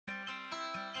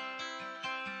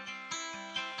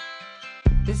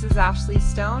This is Ashley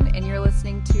Stone, and you're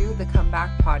listening to the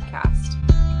Comeback Podcast.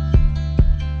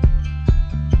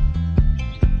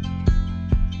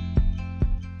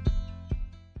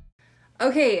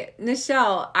 Okay,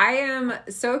 Nichelle, I am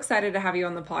so excited to have you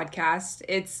on the podcast.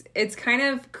 It's kind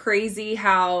of crazy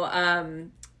how,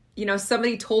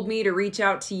 somebody told me to reach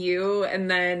out to you, and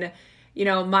then,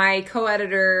 my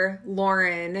co-editor,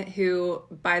 Lauren, who,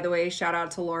 by the way, shout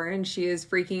out to Lauren. She is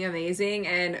freaking amazing,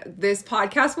 and this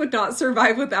podcast would not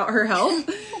survive without her help.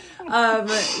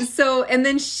 And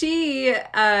then she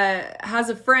has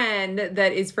a friend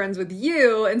that is friends with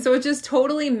you, and so it's just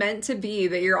totally meant to be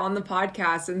that you're on the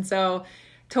podcast. And so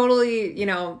totally,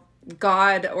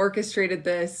 God orchestrated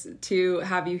this to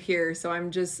have you here. So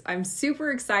I'm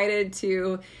super excited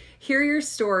to hear your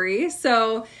story.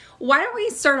 So why don't we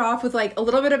start off with like a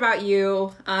little bit about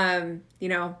you,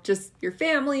 just your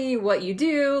family, what you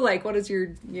do, like what is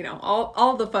your,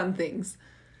 all the fun things.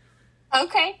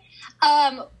 Okay.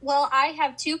 Well, I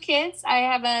have two kids. I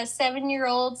have a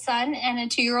 7-year-old son and a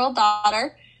 2-year-old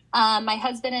daughter. My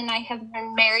husband and I have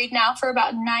been married now for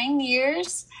about 9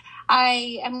 years.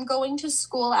 I am going to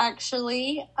school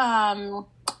actually,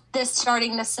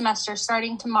 starting this semester,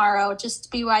 starting tomorrow,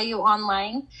 just BYU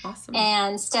online. Awesome.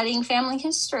 And studying family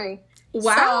history.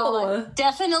 Wow. So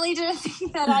definitely didn't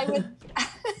think that I would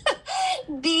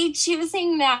be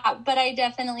choosing that, but I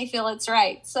definitely feel it's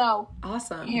right. So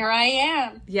awesome. Here I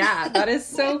am. Yeah, that is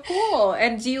so cool.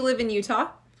 And do you live in Utah?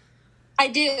 I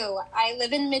do. I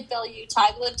live in Midvale, Utah.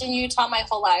 I've lived in Utah my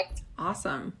whole life.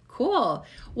 Awesome. Cool.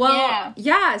 Well,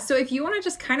 yeah. So if you want to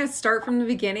just kind of start from the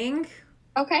beginning.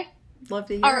 Okay. Love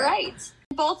to hear All right.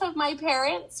 Both of my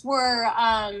parents were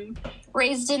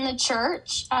raised in the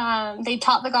church. They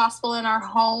taught the gospel in our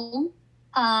home.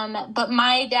 But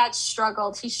my dad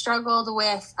struggled. He struggled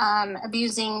with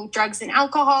abusing drugs and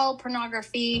alcohol,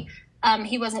 pornography.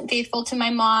 He wasn't faithful to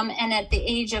my mom. And at the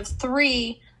age of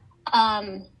 3,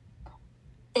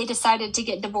 they decided to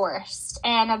get divorced.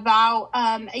 And about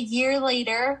a year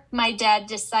later, my dad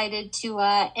decided to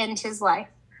end his life.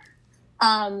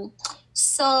 My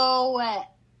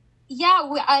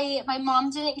mom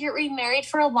didn't get remarried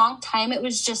for a long time. It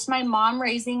was just my mom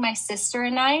raising my sister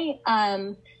and I.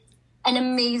 An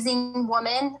amazing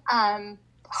woman,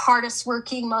 hardest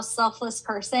working, most selfless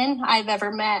person I've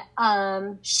ever met.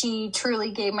 She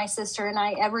truly gave my sister and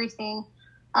I everything.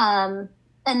 And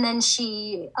then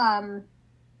she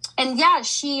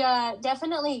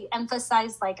definitely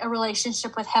emphasized like a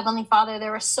relationship with Heavenly Father.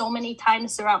 There were so many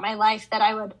times throughout my life that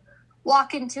I would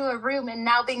walk into a room, and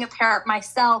now being a parent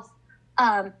myself,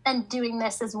 and doing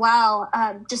this as well,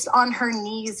 just on her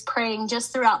knees praying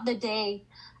just throughout the day.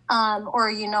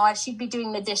 As she'd be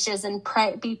doing the dishes and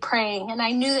be praying. And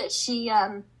I knew that she,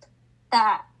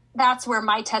 that's where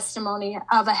my testimony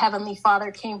of a Heavenly Father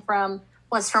came from,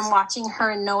 was from watching her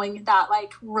and knowing that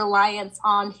like reliance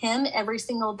on Him every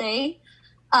single day.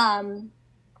 So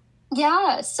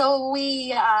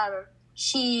we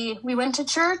went to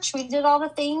church, we did all the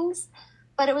things,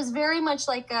 but it was very much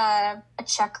like a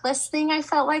checklist thing. I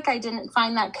felt like I didn't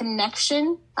find that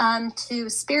connection to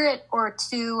spirit or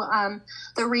to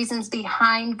the reasons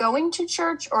behind going to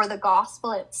church or the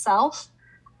gospel itself.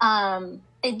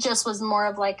 It just was more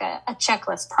of like a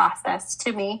checklist process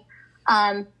to me.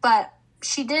 But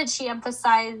she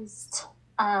emphasized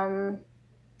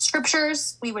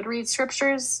scriptures. We would read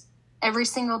scriptures every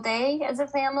single day as a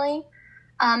family.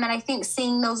 And I think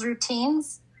seeing those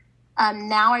routines,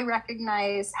 now I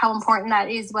recognize how important that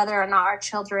is, whether or not our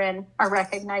children are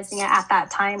recognizing it at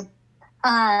that time.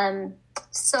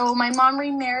 So my mom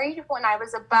remarried when I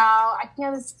was I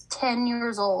was 10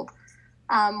 years old,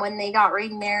 when they got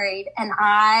remarried. And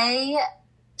I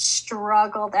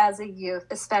struggled as a youth,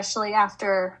 especially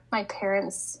after my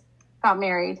parents got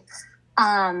married.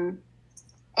 And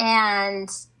I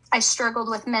struggled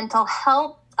with mental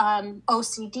health,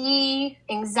 OCD,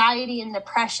 anxiety, and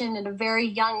depression at a very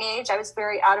young age. I was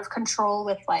very out of control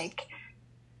with like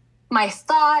my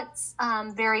thoughts,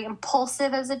 very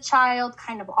impulsive as a child,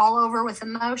 kind of all over with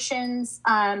emotions.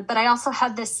 But I also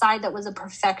had this side that was a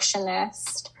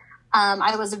perfectionist.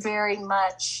 I was very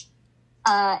much,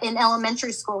 in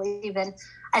elementary school even,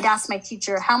 I'd ask my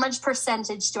teacher, how much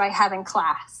percentage do I have in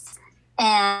class?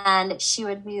 And she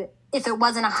would be, if it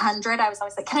wasn't 100, I was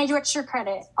always like, can I do extra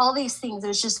credit? All these things. It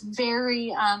was just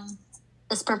very,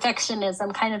 this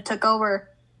perfectionism kind of took over.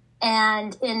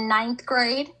 And in 9th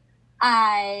grade,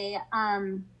 I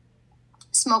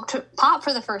smoked pot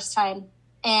for the first time.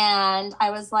 And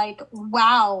I was like,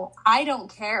 wow, I don't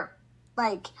care.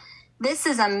 Like, this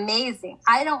is amazing.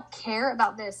 I don't care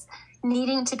about this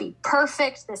needing to be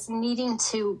perfect, this needing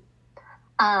to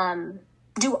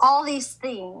do all these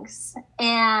things.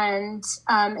 And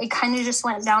it kind of just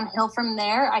went downhill from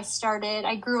there. I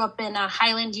grew up in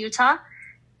Highland, Utah,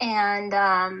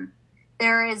 and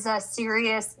there is a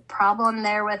serious problem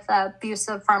there with abuse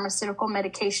of pharmaceutical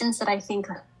medications that I think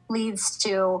leads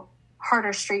to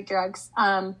harder street drugs.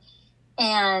 And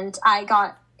I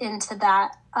got into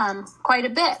that quite a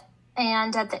bit.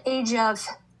 And at the age of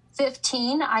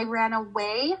 15, I ran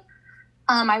away.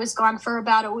 I was gone for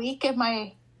about a week, and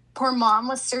my poor mom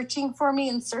was searching for me.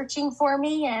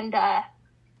 And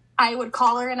I would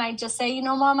call her and I'd just say,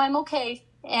 Mom, I'm okay.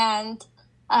 And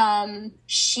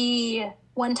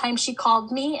one time she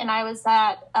called me, and I was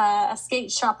at a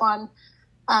skate shop on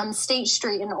State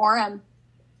Street in Orem.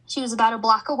 She was about a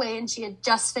block away, and she had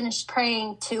just finished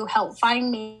praying to help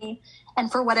find me. And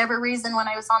for whatever reason, when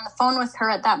I was on the phone with her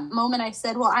at that moment, I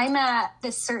said, well, I'm at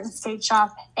this certain skate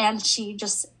shop. And it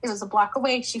was a block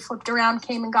away. She flipped around,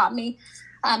 came and got me,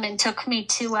 and took me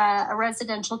to a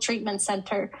residential treatment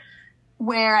center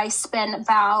where I spent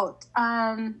about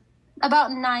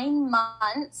 9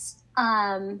 months.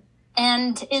 And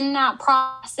in that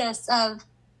process of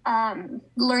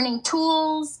learning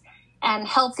tools and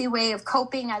healthy way of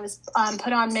coping, I was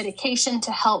put on medication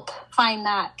to help find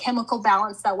that chemical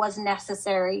balance that was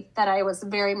necessary, that I was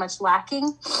very much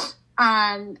lacking.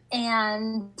 And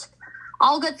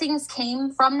all good things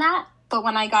came from that. But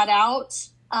when I got out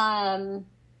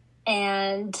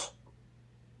and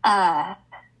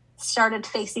started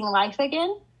facing life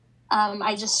again,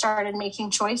 I just started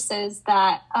making choices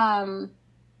that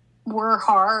were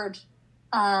hard,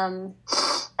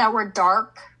 that were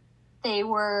dark. They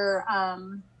were, I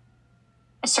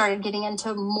started getting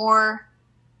into more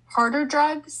harder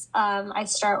drugs.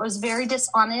 Was very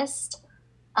dishonest,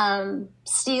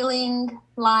 stealing,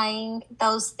 lying.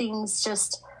 Those things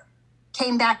just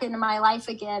came back into my life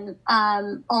again,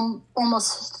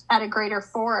 almost at a greater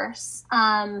force.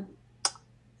 But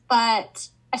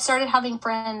I started having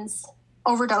friends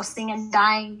overdosing and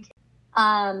dying.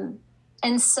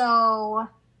 And so,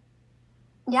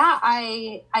 yeah,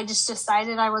 I just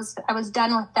decided I was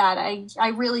done with that. I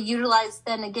really utilized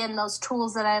then again those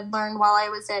tools that I had learned while I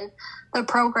was in the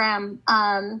program.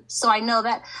 So I know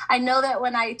that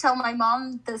when I tell my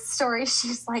mom this story,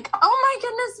 she's like, "Oh my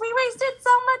goodness, we wasted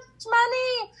so much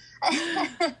money."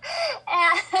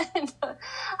 And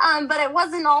but it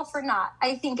wasn't all for naught.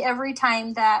 I think every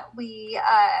time that we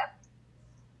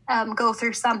go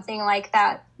through something like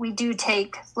that, we do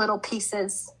take little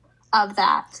pieces of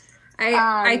that.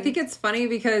 I think it's funny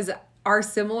because our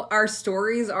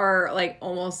stories are like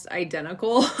almost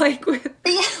identical. Like with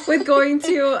going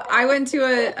to, I went to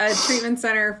a treatment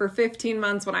center for 15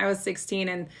 months when I was 16,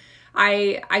 and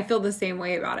I feel the same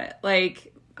way about it.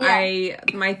 Like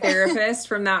my therapist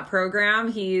from that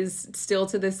program, he's still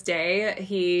to this day,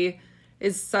 he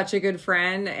is such a good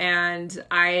friend. And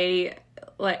I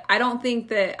don't think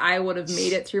that I would have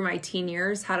made it through my teen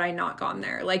years had I not gone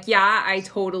there. Like, yeah, I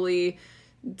totally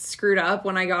screwed up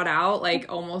when I got out, like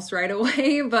almost right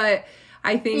away, but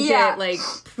I think it like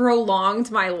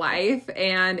prolonged my life,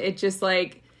 and it just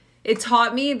like, it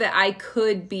taught me that I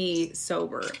could be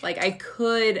sober. Like I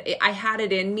had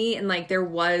it in me, and like there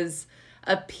was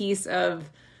a piece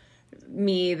of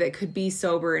me that could be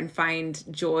sober and find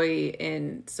joy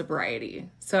in sobriety.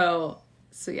 So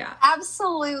yeah.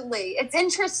 Absolutely. It's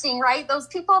interesting, right? Those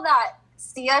people that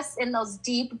see us in those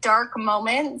deep, dark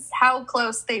moments, how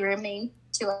close they remain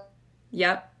to us.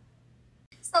 Yep.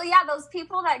 So yeah, those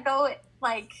people that go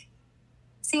like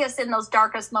see us in those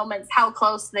darkest moments, how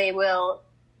close they will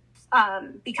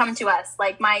become to us.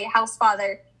 Like my house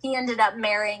father, he ended up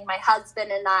marrying my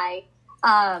husband and I.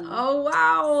 Oh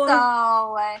wow.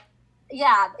 So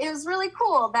yeah, it was really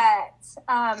cool that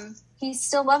he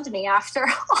still loved me after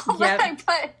all that I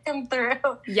put him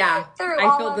through. Yeah,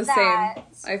 I feel the same.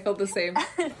 I feel the same.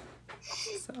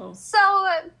 So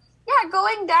yeah,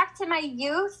 going back to my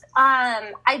youth,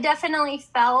 I definitely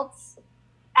felt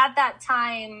at that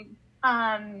time,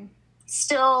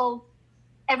 still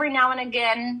every now and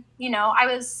again,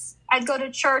 I'd go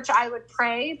to church, I would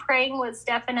pray. Praying was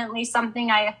definitely something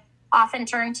I often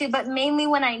turned to, but mainly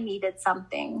when I needed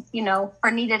something,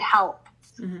 or needed help.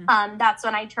 Mm-hmm. That's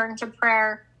when I turned to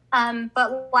prayer.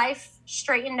 But life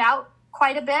straightened out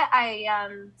quite a bit.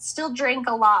 I still drink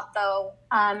a lot though,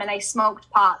 and I smoked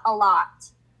pot a lot.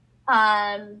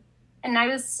 And I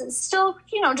was still,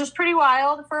 just pretty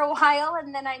wild for a while.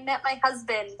 And then I met my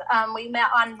husband. We met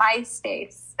on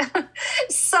MySpace.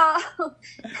 So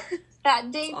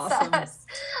that dates us.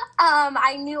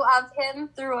 I knew of him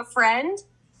through a friend.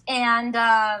 And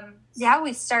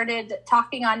we started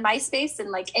talking on MySpace and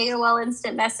like AOL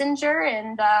Instant Messenger.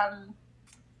 And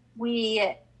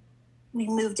we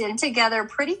moved in together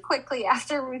pretty quickly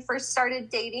after we first started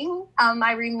dating.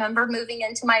 I remember moving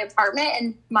into my apartment,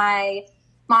 and my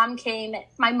mom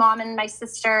and my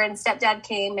sister and stepdad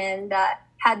came and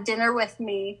had dinner with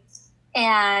me.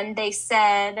 And they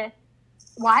said,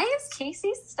 "Why is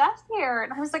Casey's stuff here?"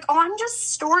 And I was like, "Oh, I'm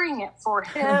just storing it for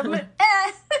him."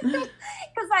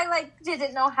 Because I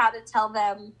didn't know how to tell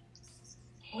them,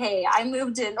 "Hey, I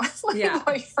moved in with my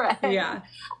boyfriend." Yeah.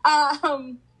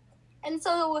 And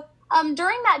so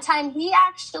during that time, he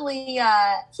actually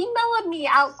he mellowed me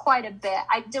out quite a bit.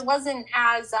 I wasn't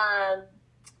as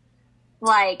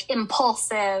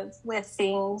impulsive with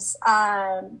things.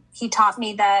 He taught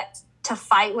me that to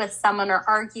fight with someone or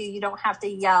argue, you don't have to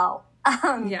yell.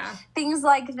 Things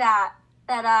like that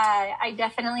I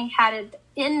definitely had it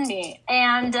in me.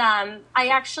 And I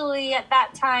actually, at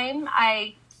that time,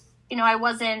 I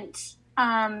wasn't,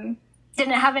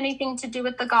 didn't have anything to do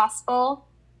with the gospel,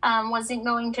 wasn't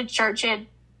going to church. And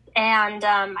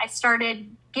I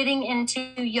started getting into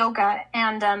yoga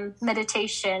and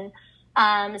meditation,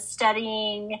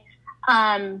 studying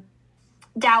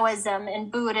Taoism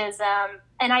and Buddhism.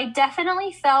 And I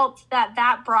definitely felt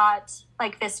that brought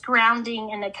this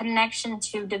grounding and a connection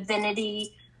to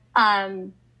divinity.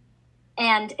 And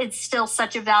it's still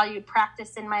such a valued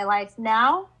practice in my life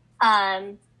now.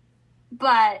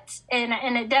 But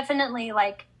it definitely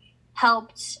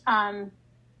helped, it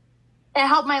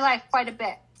helped my life quite a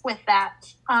bit with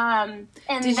that. And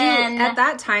at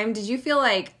that time, did you feel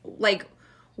like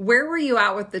where were you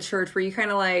at with the church? Were you kind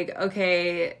of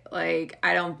okay,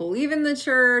 I don't believe in the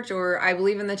church, or I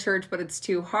believe in the church, but it's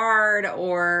too hard?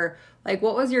 Or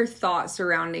what was your thought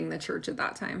surrounding the church at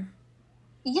that time?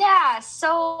 Yeah.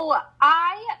 So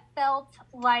I felt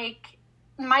like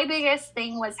my biggest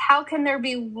thing was, how can there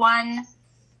be one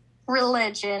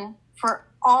religion for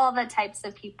all the types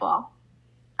of people?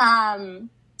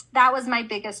 That was my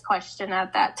biggest question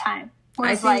at that time.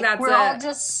 I think we're all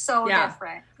just so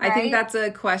different. Right? I think that's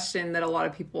a question that a lot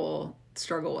of people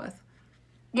struggle with.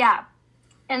 Yeah.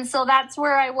 And so that's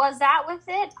where I was at with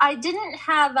it. I didn't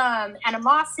have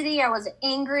animosity. I wasn't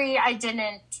angry. I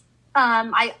didn't.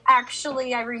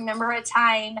 I remember a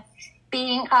time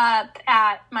being up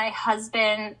at my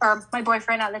husband, or my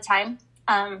boyfriend at the time,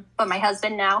 but my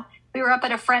husband now. We were up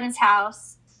at a friend's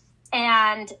house,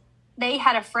 and they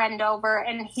had a friend over,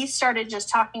 and he started just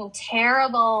talking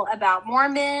terrible about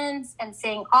Mormons and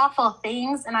saying awful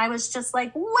things. And I was just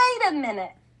like, wait a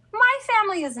minute. My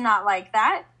family is not like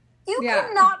that. You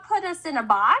cannot put us in a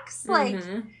box. There is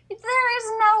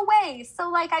no way.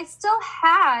 So I still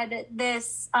had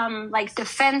this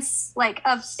defense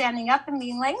of standing up and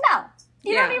being like, no,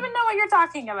 you don't even know what you're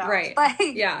talking about. Right.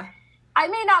 I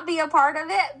may not be a part of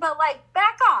it, but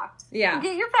back off. Yeah.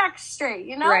 Get your facts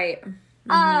straight, Right.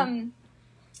 Mm-hmm.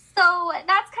 So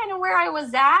that's kind of where I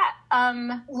was at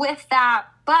with that.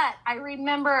 But I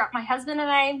remember my husband and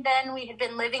I, then we had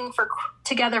been living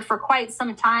together for quite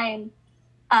some time.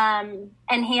 And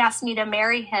he asked me to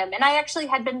marry him. And I actually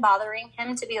had been bothering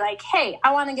him to be like, hey,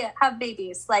 I want to have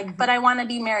babies, mm-hmm. but I want to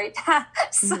be married.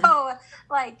 So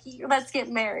let's get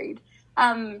married.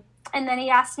 And then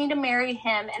he asked me to marry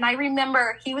him. And I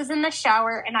remember he was in the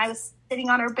shower and I was sitting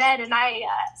on our bed, and I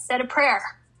said a prayer.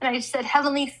 And I said,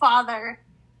 Heavenly Father,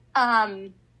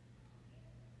 can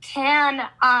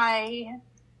I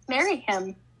marry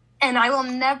him? And I will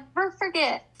never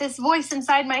forget, this voice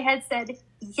inside my head said,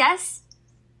 yes,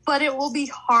 but it will be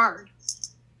hard.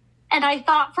 And I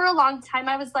thought for a long time,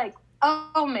 I was like,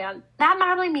 oh man, that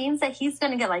probably means that he's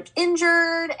going to get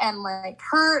injured and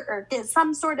hurt or get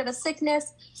some sort of a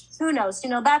sickness. Who knows?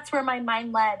 That's where my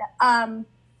mind led.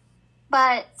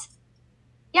 But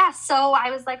yeah, so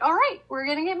I was like, all right, we're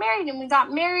going to get married. And we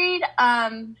got married.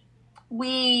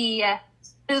 We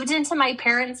moved into my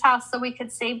parents' house so we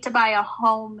could save to buy a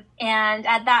home. And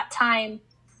at that time,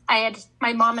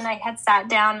 my mom and I had sat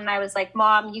down, and I was like,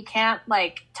 Mom, you can't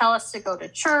tell us to go to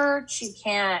church. You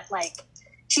can't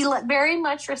she very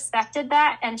much respected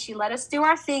that. And she let us do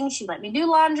our thing. She let me do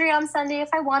laundry on Sunday if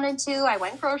I wanted to. I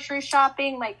went grocery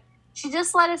shopping. She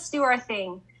just let us do our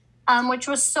thing. Which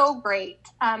was so great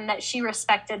that she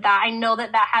respected that. I know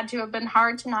that had to have been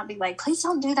hard to not be like, please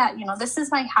don't do that. This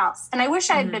is my house. And I wish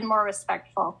I had been more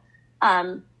respectful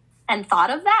and thought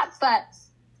of that. But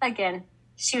again,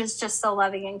 she was just so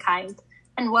loving and kind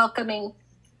and welcoming.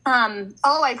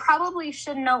 I probably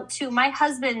should note too, my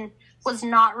husband was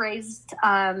not raised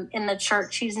in the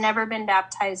church. He's never been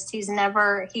baptized. He's been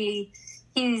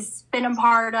a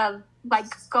part of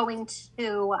going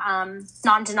to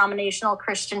non-denominational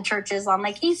Christian churches on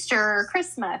Easter or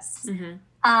Christmas.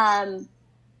 Mm-hmm.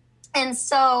 And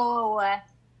so,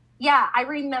 Yeah, I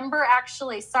remember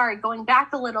actually, sorry, going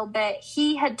back a little bit,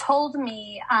 he had told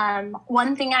me,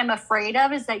 one thing I'm afraid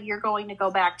of is that you're going to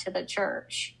go back to the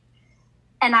church.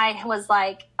 And I was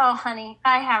like, oh, honey,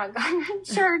 I haven't gone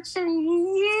to church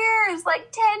in years,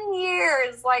 like 10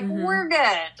 years. Like, we're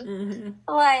good.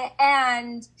 Like,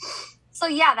 and so,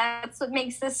 yeah, that's what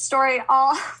makes this story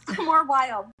all the more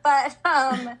wild. But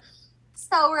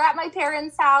so we're at my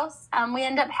parents' house. We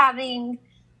end up having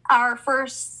our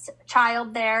first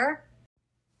child there.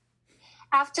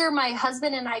 After my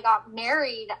husband and I got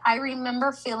married, I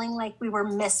remember feeling like we were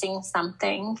missing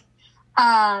something.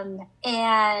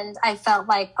 And I felt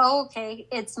like, oh, okay,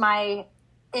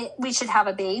 we should have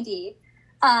a baby.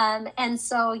 And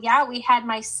so, yeah, we had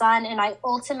my son, and I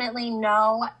ultimately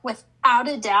know without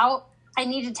a doubt, I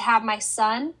needed to have my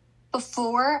son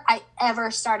before I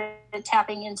ever started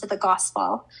tapping into the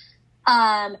gospel.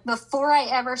 Before I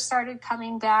ever started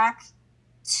coming back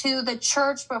to the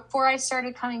church, before I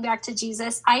started coming back to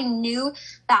Jesus, I knew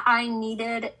that I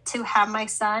needed to have my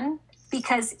son,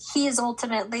 because he is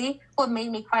ultimately what made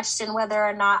me question whether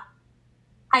or not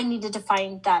I needed to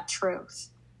find that truth.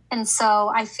 And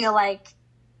so I feel like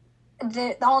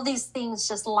all these things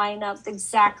just line up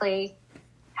exactly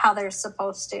how they're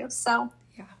supposed to. So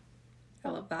yeah, I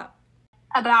love that.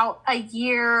 About a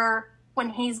year, when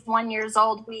he's 1 year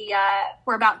old,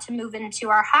 we're about to move into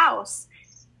our house.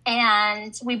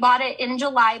 And we bought it in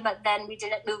July, but then we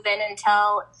didn't move in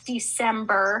until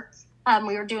December.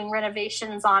 We were doing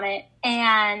renovations on it.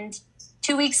 And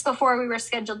 2 weeks before we were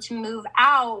scheduled to move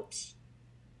out,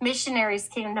 missionaries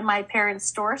came to my parents'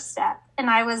 doorstep. And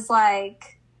I was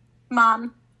like,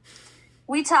 Mom,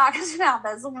 we talked about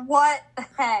this. What the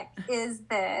heck is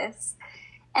this?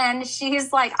 And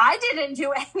she's like, I didn't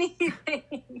do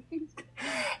anything.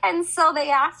 And so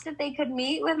they asked if they could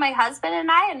meet with my husband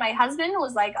and I. And my husband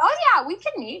was like, oh, yeah, we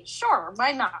can meet. Sure,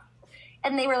 why not?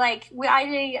 And they were like,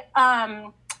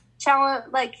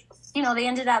 they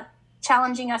ended up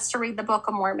challenging us to read the Book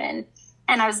of Mormon.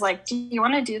 And I was like, do you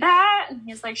want to do that? And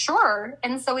he was like, sure.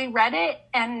 And so we read it,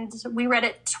 and we read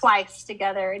it twice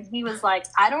together. And he was like,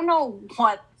 I don't know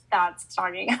what that's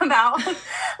talking about.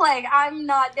 Like, I'm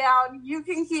not down. You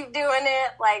can keep doing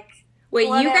it. Like,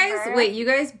 you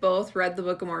guys both read the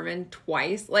Book of Mormon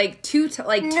twice? Like two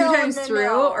times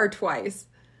through, or twice?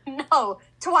 No,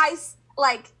 twice,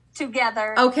 like,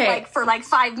 together. Okay. Like, for like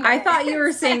 5 minutes. I thought you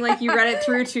were saying like you read it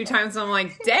through 2 times. And I'm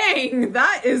like, dang,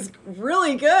 that is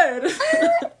really good.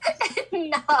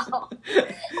 No,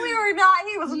 we were not.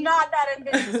 He was not that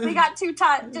ambitious. We got 2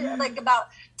 times, like about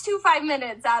 5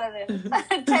 minutes out of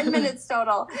it, 10 minutes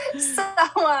total. So,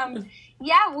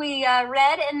 yeah, we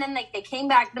read, and then they came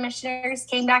back. The missionaries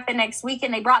came back the next week,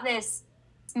 and they brought this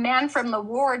man from the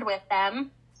ward with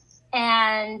them.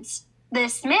 And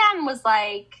this man was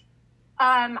like,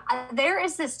 there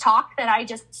is this talk that I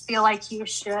just feel like you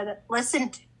should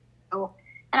listen to.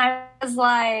 And I was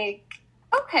like,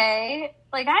 okay,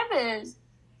 like why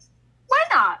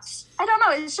not? I don't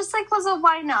know. It's just like, was a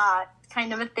why not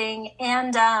kind of a thing.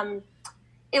 And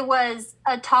it was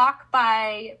a talk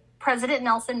by President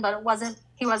Nelson, but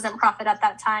he wasn't prophet at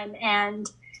that time. And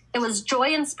it was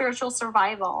Joy in Spiritual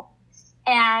Survival.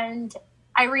 And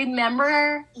I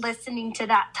remember listening to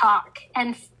that talk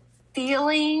and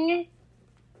feeling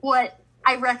what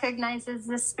I recognize as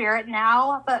the Spirit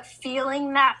now, but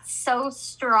feeling that so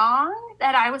strong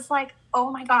that I was like,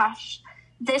 oh my gosh,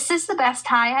 this is the best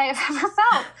high I have ever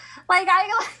felt. Like,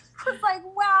 I was like,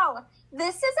 wow,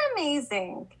 this is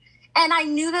amazing. And I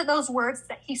knew that those words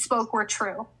that he spoke were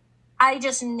true. I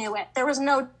just knew it. There was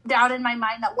no doubt in my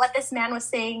mind that what this man was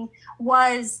saying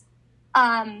was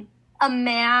a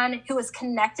man who was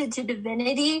connected to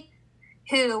divinity,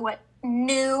 who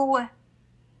knew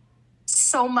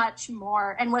so much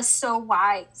more and was so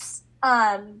wise.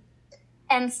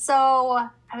 And so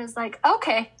I was like,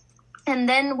 okay. And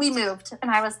then we moved, and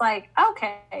I was like,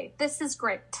 okay, this is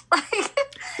great. Like,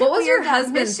 what was your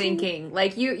husband thinking?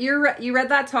 Like, you read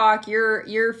that talk,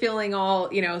 you're feeling all,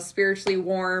 spiritually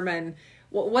warm, and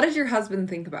what did your husband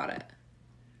think about it?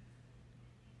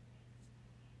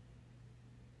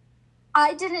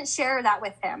 I didn't share that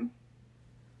with him.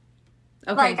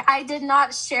 Okay. Like, I did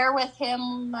not share with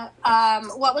him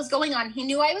what was going on. He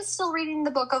knew I was still reading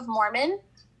the Book of Mormon,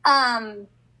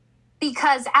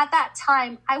 because at that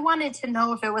time, I wanted to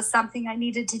know if it was something I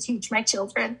needed to teach my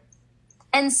children.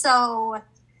 And so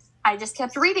I just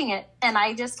kept reading it, and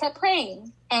I just kept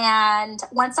praying. And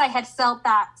once I had felt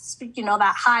that,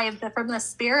 that high from the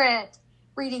Spirit,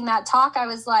 reading that talk, I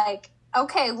was like,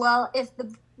 okay, well, if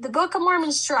the Book of Mormon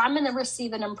is true, I'm going to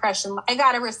receive an impression. I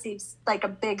got to receive like a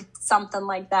big something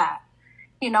like that.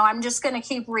 I'm just going to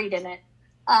keep reading it.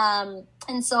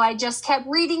 And so I just kept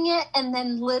reading it. And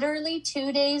then literally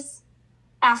 2 days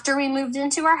after we moved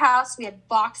into our house, we had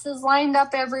boxes lined up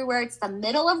everywhere. It's the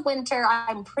middle of winter.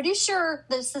 I'm pretty sure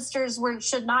the sisters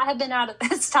should not have been out at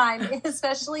this time,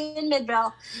 especially in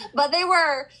Midvale, but they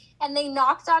were. And they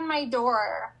knocked on my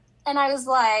door. And I was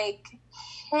like,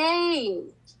 hey,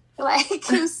 like,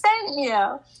 who sent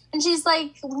you? And she's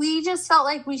like, we just felt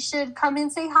like we should come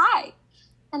and say hi.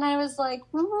 And I was like,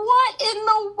 what in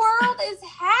the world is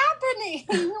happening?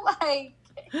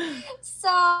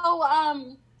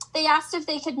 They asked if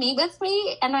they could meet with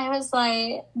me. And I was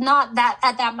like, not that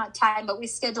at that much time, but we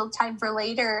scheduled time for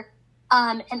later.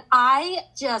 And I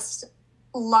just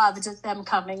loved them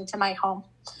coming to my home.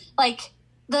 Like,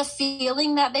 the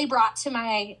feeling that they brought to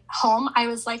my home, I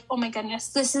was like, oh my goodness,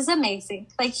 this is amazing.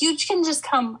 Like, you can just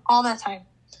come all the time.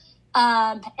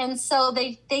 And so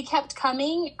they kept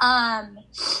coming. And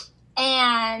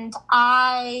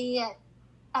I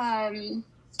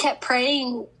kept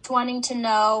praying, wanting to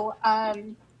know,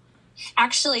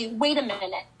 actually, wait a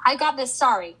minute. I got this.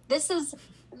 Sorry. This is,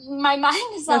 my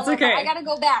mind is all over. Okay. I got to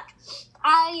go back.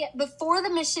 Before the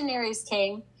missionaries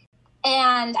came,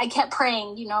 and I kept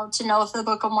praying, to know if the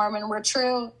Book of Mormon were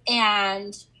true.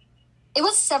 And it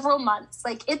was several months.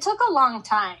 Like, it took a long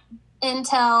time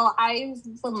until I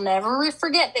will never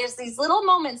forget. There's these little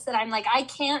moments that I'm like, I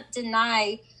can't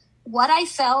deny what I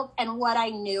felt and what I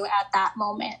knew at that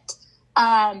moment.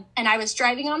 And I was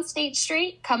driving on State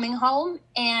Street coming home,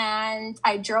 and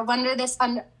I drove under this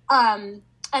underpass.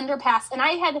 And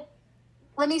I had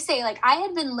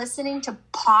been listening to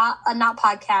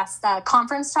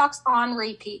conference talks on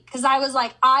repeat, because I was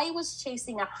like, I was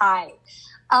chasing a high.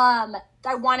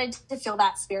 I wanted to feel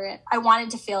that spirit. I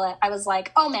wanted to feel it. I was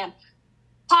like, oh man,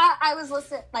 I was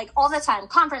listening like all the time,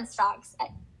 conference talks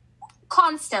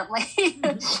constantly.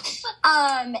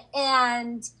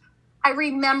 And I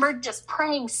remembered just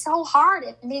praying so hard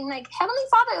and being like, Heavenly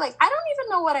Father, like, I don't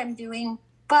even know what I'm doing,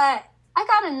 but I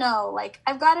gotta know, like,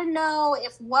 I've got to know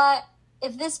if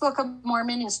this Book of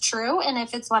Mormon is true, and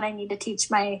if it's what I need to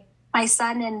teach my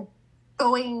son. And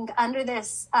going under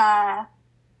this underpass,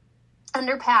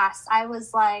 I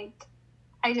was like,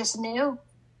 I just knew.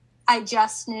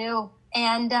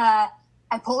 And I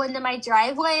pull into my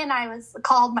driveway, and I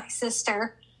called my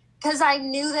sister, because I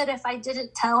knew that if I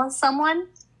didn't tell someone,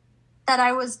 that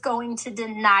I was going to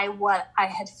deny what I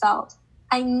had felt.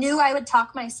 I knew I would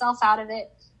talk myself out of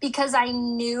it, because I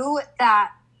knew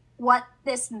that what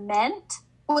this meant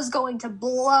was going to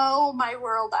blow my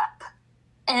world up.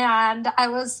 And I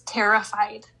was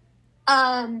terrified.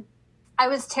 I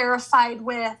was terrified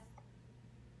with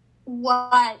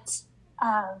what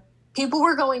people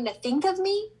were going to think of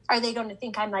me. Are they going to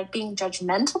think I'm like being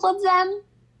judgmental of them?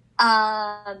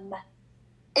 How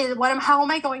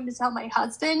am I going to tell my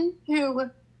husband, who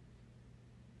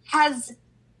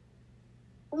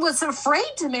was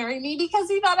afraid to marry me because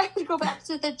he thought I would go back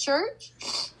to the church?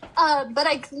 But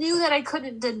I knew that I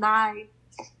couldn't deny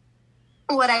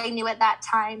what I knew at that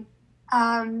time.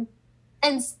 And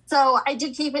so I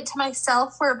did keep it to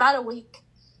myself for about a week.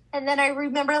 And then I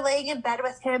remember laying in bed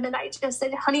with him, and I just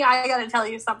said, honey, I got to tell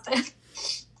you something.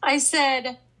 I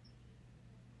said,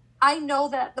 I know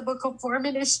that the Book of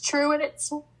Mormon is true, and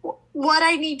it's what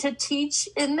I need to teach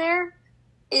in there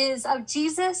is of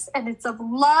Jesus, and it's of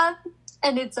love,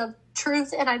 and it's of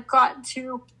truth, and I've got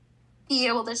to be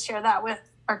able to share that with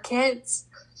our kids.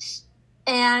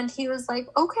 And he was like,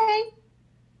 okay.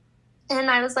 And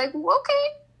I was like,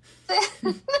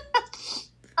 okay.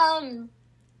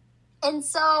 And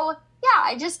so, yeah,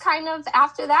 I just kind of,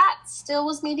 after that, still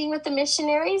was meeting with the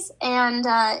missionaries, and it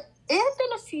had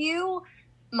been a few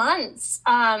months.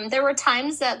 There were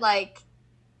times that, like,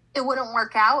 it wouldn't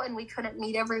work out and we couldn't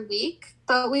meet every week,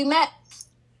 but we met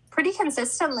pretty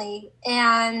consistently.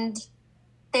 And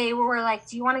they were like,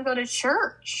 do you want to go to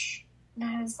church? And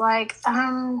I was like,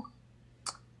 I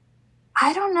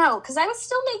don't know. Because I was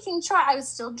still making choice. I was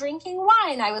still drinking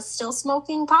wine. I was still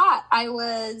smoking pot. I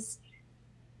was,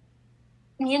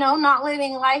 not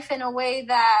living life in a way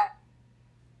that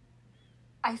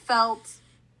I felt,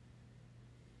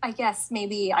 I guess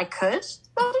maybe I could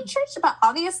go to church, but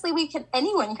obviously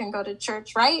anyone can go to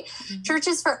church, right? Mm-hmm. Church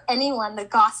is for anyone. The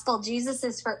gospel, Jesus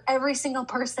is for every single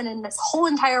person in this whole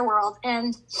entire world.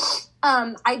 And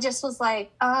I just was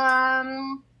like,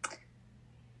 I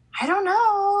don't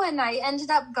know. And I ended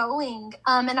up going.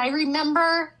 And I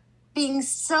remember being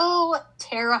so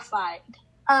terrified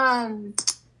of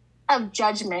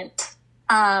judgment.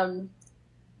 And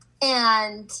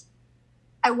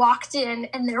I walked in,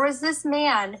 and there was this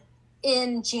man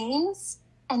in jeans,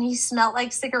 and he smelled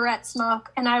like cigarette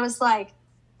smoke. And I was like,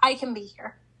 I can be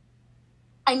here.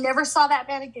 I never saw that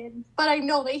man again, but I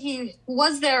know that he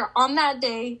was there on that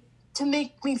day to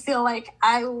make me feel like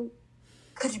I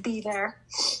could be there.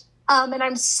 And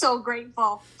I'm so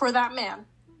grateful for that man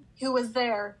who was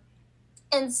there.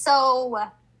 And so,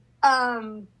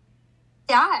 I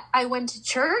went to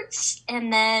church,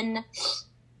 and then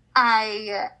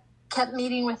I kept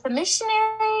meeting with the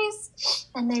missionaries,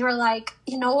 and they were like,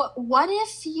 you know, what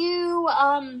if you,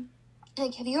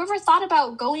 like, have you ever thought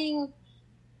about going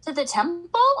to the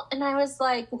temple? And I was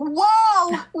like,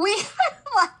 whoa, we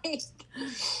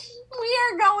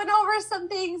are going over some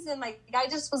things. And like, I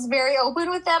just was very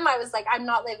open with them. I was like, I'm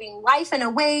not living life in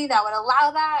a way that would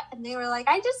allow that. And they were like,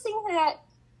 I just think that,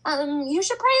 you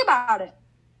should pray about it.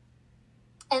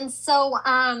 And so,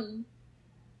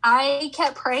 I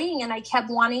kept praying, and I kept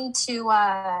wanting to,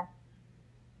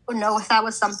 know if that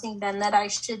was something then that I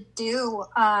should do.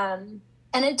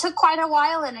 And it took quite a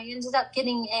while, and I ended up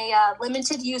getting a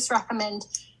limited use recommend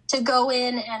to go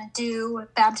in and do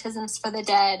baptisms for the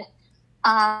dead.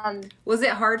 Was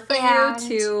it hard for you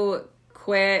to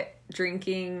quit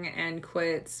drinking and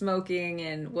quit smoking,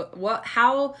 and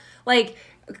how, like,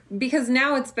 because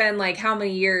now it's been like how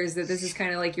many years that this is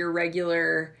kind of like your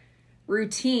regular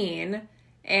routine,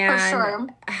 and for sure.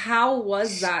 How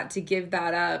was that to give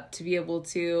that up, to be able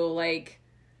to like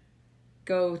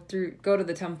go to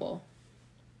the temple?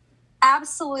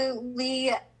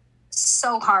 Absolutely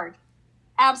so hard.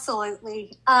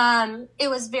 Absolutely. It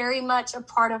was very much a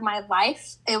part of my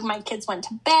life. If my kids went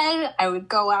to bed, I would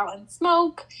go out and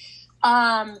smoke.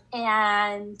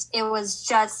 And it was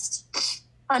just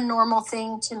a normal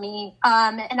thing to me.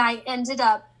 And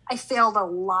I failed a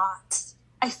lot.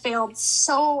 I failed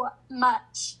so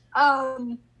much.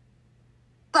 But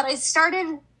I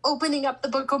started opening up the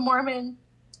Book of Mormon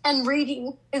and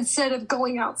reading instead of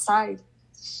going outside.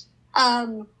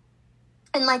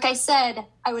 And like I said,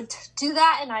 I would do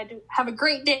that and I'd have a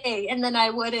great day, and then I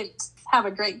wouldn't have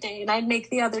a great day, and I'd make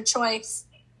the other choice.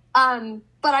 But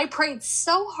I prayed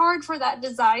so hard for that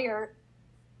desire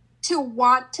to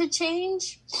want to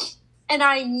change. And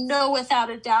I know without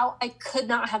a doubt, I could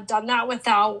not have done that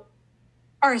without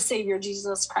our Savior,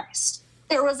 Jesus Christ.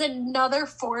 There was another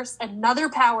force, another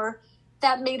power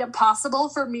that made it possible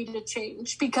for me to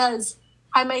change, because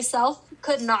I myself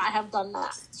could not have done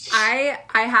that. I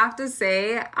have to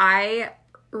say, I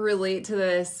relate to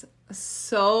this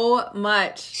so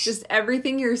much, just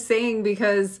everything you're saying,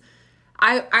 because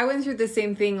I went through the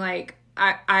same thing. Like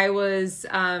I was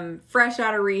fresh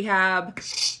out of rehab,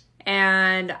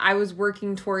 and I was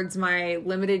working towards my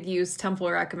limited use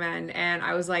temple recommend, and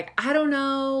I was like, I don't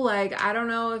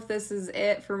know if this is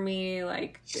it for me.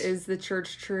 Like, is the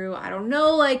church true? I don't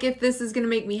know, like, if this is gonna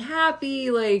make me happy.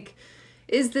 Like,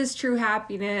 is this true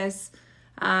happiness?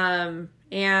 And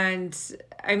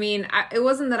I mean, it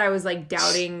wasn't that I was like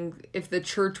doubting if the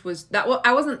church was that. Well,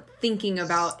 I wasn't thinking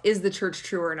about, is the church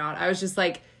true or not? I was just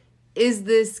like, is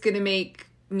this going to make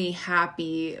me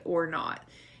happy or not?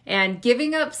 And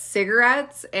giving up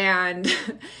cigarettes and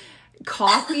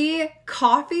coffee,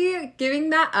 giving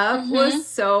that up was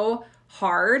so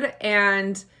hard.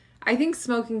 And I think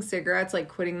smoking cigarettes, like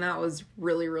quitting that, was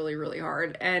really, really, really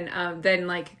hard. And then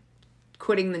like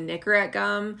quitting the Nicorette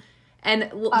gum.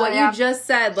 And what you just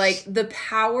said, like the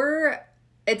power,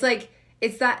 it's like,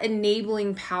 it's that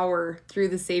enabling power through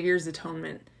the Savior's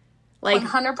atonement. Like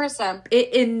 100%.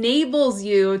 It enables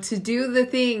you to do the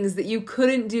things that you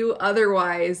couldn't do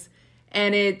otherwise.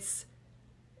 And it's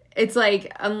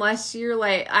like, unless you're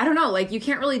like, I don't know, like you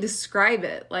can't really describe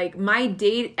it. Like my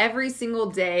day, every single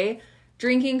day,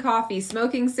 drinking coffee,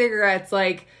 smoking cigarettes,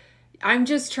 like I'm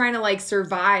just trying to like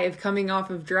survive coming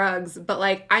off of drugs, but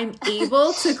like I'm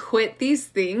able to quit these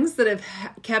things that have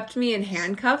kept me in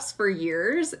handcuffs for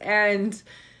years. And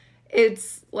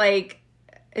it's like,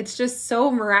 it's just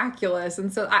so miraculous.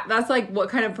 And so that's like what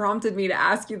kind of prompted me to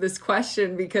ask you this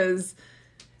question, because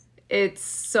it's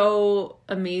so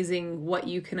amazing what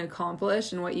you can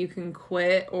accomplish and what you can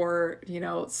quit or, you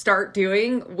know, start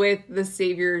doing with the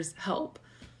Savior's help.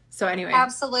 So anyway,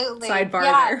 absolutely. Sidebar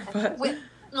there. But.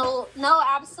 No,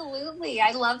 absolutely.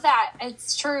 I love that.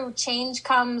 It's true. Change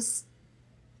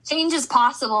is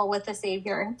possible with the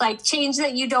Savior. Like change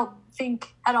that you don't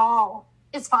think at all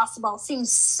is possible.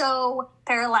 Seems so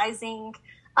paralyzing,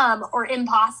 or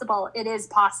impossible. It is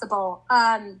possible.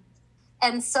 And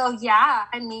so, yeah,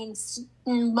 I mean,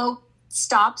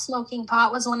 stop smoking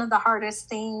pot was one of the hardest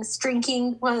things.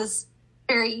 Drinking was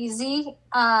very easy.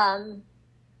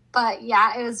 But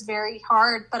yeah, it was very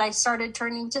hard, but I started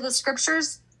turning to the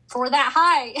scriptures for that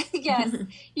high, I guess,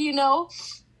 you know?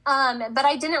 But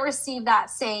I didn't receive that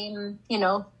same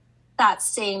that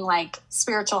same like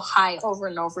spiritual high over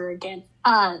and over again.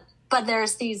 But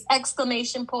there's these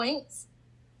exclamation points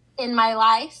in my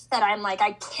life that I'm like,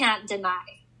 I can't deny.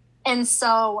 And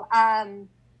so,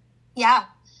 yeah,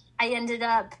 I ended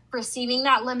up receiving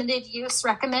that limited use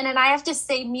recommend. And I have to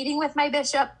say, meeting with my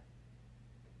bishop,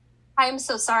 I'm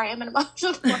so sorry, I'm an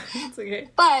emotional. It's okay.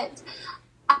 But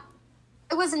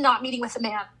I was not meeting with a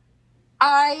man.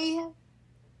 I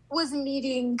was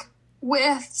meeting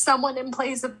with someone in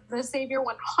place of the Savior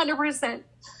 100%.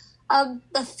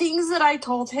 The things that I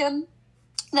told him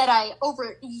that I,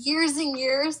 over years and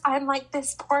years, I'm like,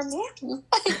 this poor man.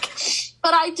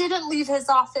 But I didn't leave his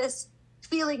office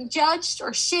feeling judged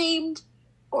or shamed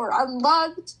or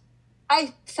unloved.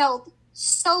 I felt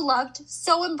so loved,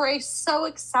 so embraced, so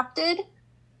accepted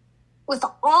with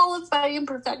all of my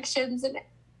imperfections and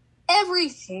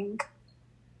everything.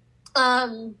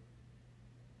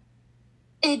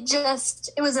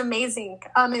 It was amazing.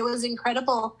 It was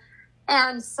incredible.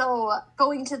 And so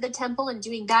going to the temple and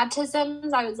doing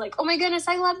baptisms, I was like, oh my goodness,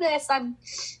 I love this. I'm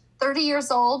 30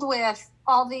 years old with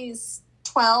all these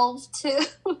 12 to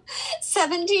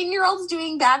 17-year-olds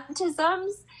doing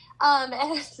baptisms.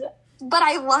 But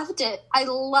I loved it. I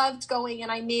loved going,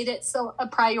 and I made it so a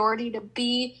priority to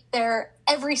be there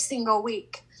every single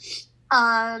week.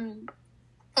 And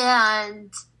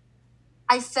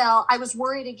I was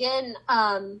worried again.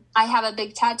 I have a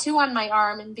big tattoo on my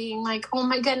arm and being like, oh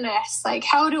my goodness, like,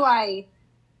 how do I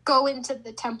go into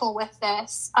the temple with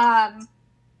this?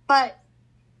 But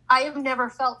I have never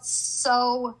felt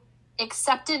so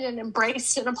accepted and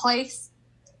embraced in a place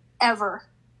ever.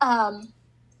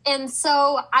 And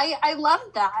so I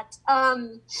loved that.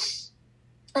 And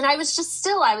I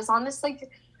was on this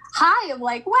like high of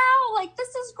like, wow, like this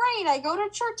is great. I go to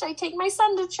church. I take my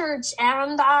son to church,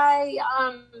 and I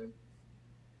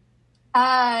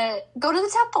go to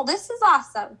the temple. This is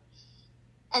awesome.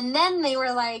 And then they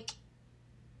were like,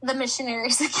 the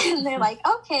missionaries again, they're like,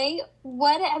 okay,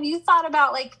 what have you thought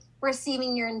about like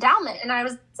receiving your endowment? And I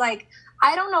was like,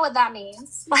 I don't know what that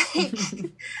means. Like,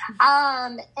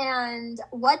 and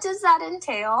what does that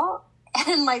entail?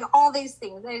 And like all these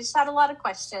things. I just had a lot of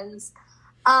questions.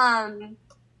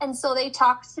 And so they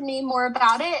talked to me more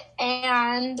about it,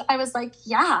 and I was like,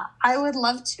 yeah, I would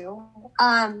love to.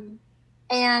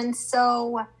 And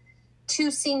so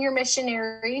 2 senior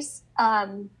missionaries,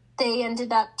 they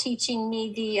ended up teaching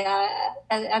me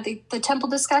the temple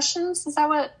discussions. Is that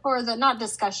what, or the, not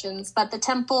discussions, but the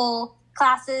temple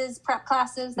classes, prep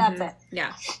classes. That's it.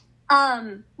 Yeah.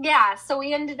 Yeah. So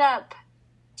we ended up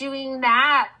doing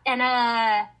that,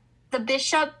 and the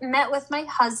bishop met with my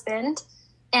husband,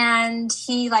 and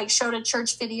he like showed a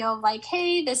church video of like,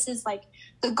 hey, this is like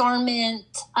the garment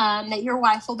that your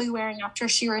wife will be wearing after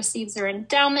she receives her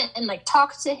endowment, and like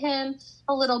talked to him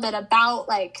a little bit about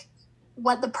like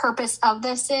what the purpose of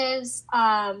this is.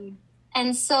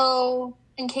 And so,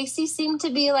 and Casey seemed to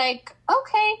be like,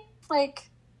 okay, like,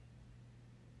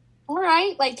 all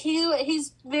right. Like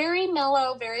he's very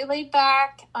mellow, very laid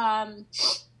back. And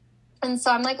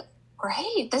so I'm like,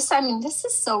 great. This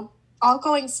is so all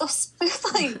going so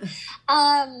smoothly.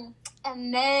 And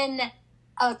then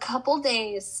a couple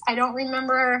days, I don't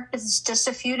remember, it's just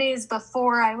a few days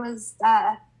before I was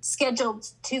scheduled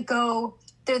to go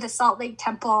through the Salt Lake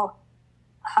Temple.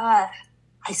 I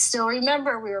still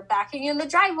remember we were backing in the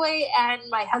driveway, and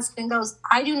my husband goes,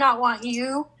 I do not want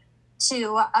you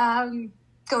to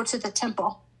go to the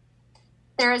temple.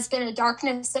 There has been a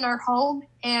darkness in our home,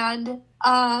 and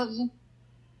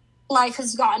life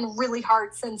has gotten really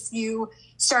hard since you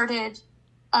started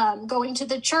going to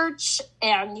the church,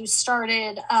 and you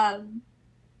started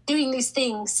doing these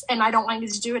things, and I don't want you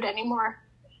to do it anymore.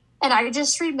 And I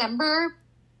just remember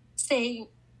saying,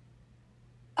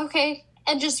 okay,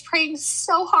 and just praying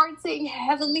so hard, saying,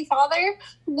 Heavenly Father,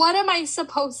 what am I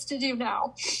supposed to do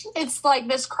now? It's like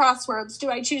this crossroads.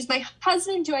 Do I choose my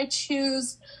husband? Do I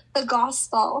choose the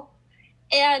gospel?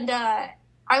 And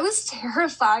I was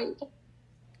terrified.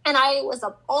 And I was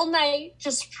up all night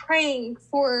just praying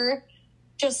for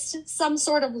just some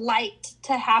sort of light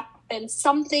to happen,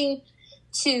 something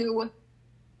to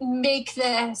make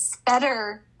this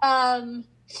better.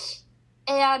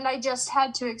 And I just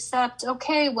had to accept,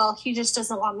 okay, well, he just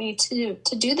doesn't want me to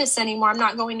do this anymore. I'm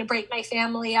not going to break my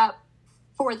family up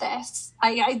for this.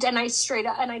 I straight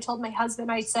up, and I told my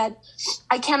husband, I said,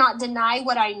 I cannot deny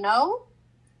what I know,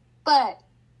 but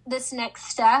this next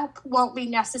step won't be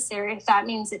necessary if that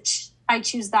means I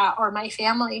choose that or my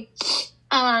family.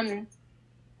 The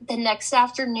next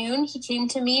afternoon, he came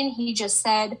to me and he just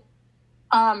said,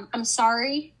 I'm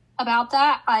sorry about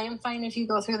that. I am fine if you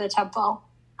go through the temple.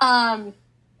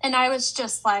 And I was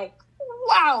just like,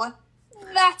 wow,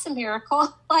 that's a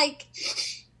miracle. Like,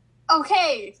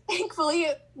 okay, thankfully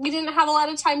we didn't have a lot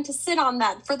of time to sit on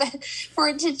that for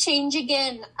it to change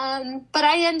again. But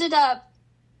I ended up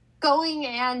going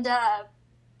and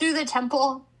through the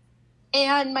temple,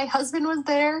 and my husband was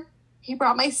there. He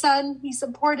brought my son. He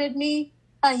supported me.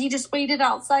 He just waited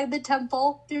outside the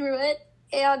temple through it,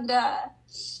 and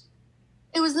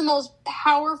it was the most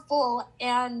powerful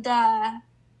and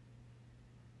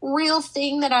real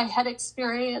thing that I had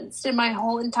experienced in my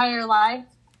whole entire life.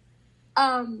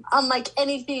 Unlike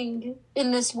anything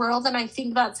in this world. And I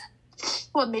think that's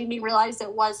what made me realize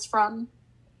it was from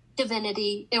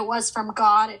divinity. It was from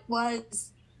God. It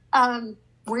was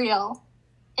real.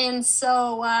 And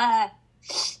so,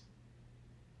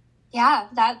 yeah,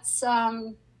 that's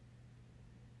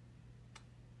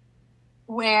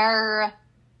where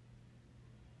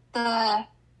I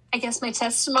guess my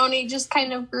testimony just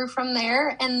kind of grew from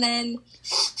there. And then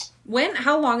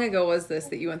how long ago was this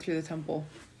that you went through the temple?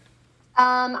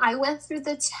 I went through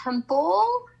the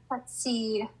temple, let's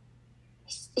see, I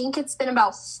think it's been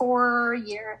about 4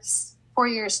 years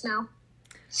now.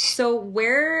 So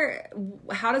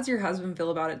how does your husband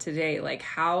feel about it today? Like,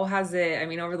 how has it, I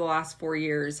mean, over the last 4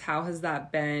 years, how has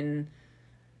that been?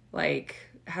 Like,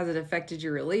 has it affected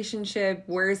your relationship?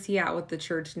 Where is he at with the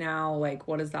church now? Like,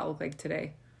 what does that look like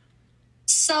today?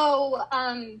 So,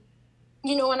 when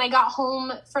I got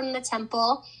home from the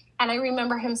temple, and I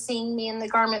remember him seeing me in the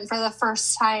garment for the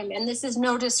first time. And this is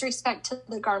no disrespect to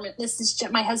the garment. This is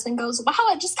just, my husband goes, wow,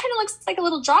 it just kind of looks like a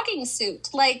little jogging suit.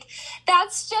 Like,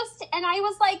 that's just, and I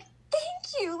was like,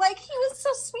 thank you. Like, he was so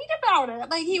sweet about it.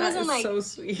 Like, he wasn't like, so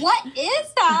sweet. What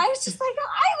is that? I was just like, oh,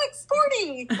 I look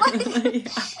sporty. Like,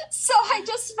 yeah. So I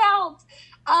just felt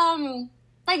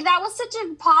like that was such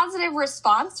a positive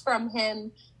response from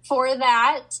him for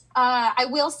that. I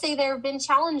will say there have been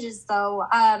challenges, though.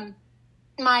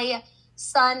 My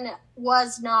son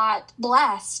was not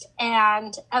blessed,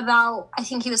 and I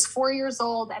think he was 4 years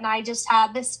old, and I just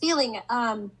had this feeling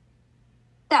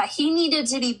that he needed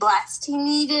to be blessed. He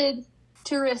needed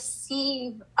to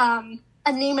receive a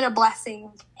name and a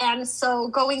blessing. And so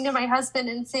going to my husband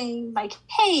and saying, like,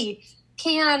 hey,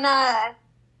 can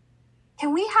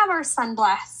we have our son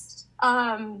blessed?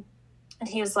 And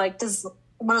he was like,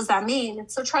 what does that mean?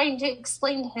 And so trying to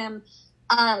explain to him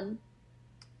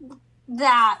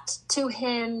that to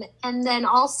him, and then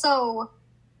also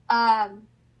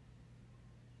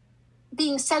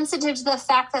being sensitive to the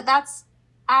fact that that's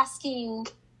asking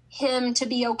him to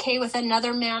be okay with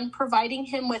another man providing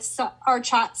him with our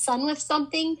son with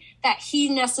something that he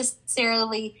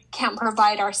necessarily can't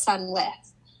provide our son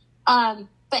with.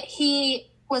 But he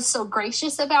was so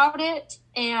gracious about it,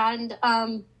 and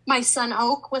my son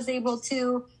Oak was able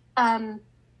to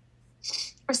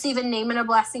receive a name and a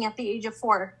blessing at the age of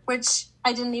 4, which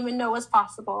I didn't even know was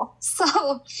possible.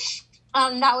 So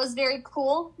that was very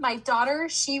cool. My daughter,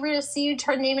 she received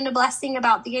her name and a blessing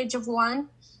about the age of 1.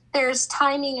 There's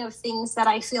timing of things that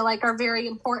I feel like are very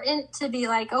important to be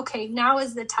like, okay, now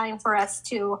is the time for us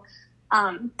to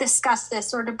discuss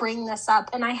this or to bring this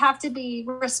up. And I have to be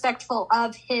respectful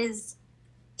of his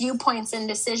viewpoints and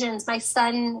decisions. My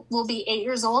son will be 8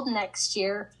 years old next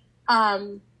year.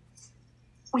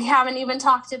 We haven't even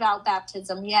talked about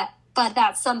baptism yet, but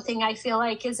that's something I feel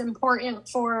like is important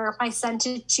for my son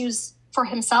to choose for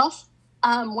himself,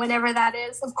 whenever that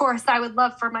is. Of course, I would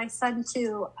love for my son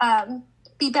to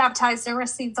be baptized and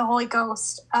receive the Holy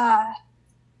Ghost.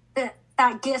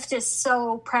 That gift is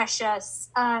so precious.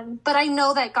 But I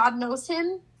know that God knows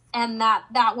him, and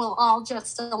that will all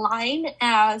just align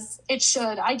as it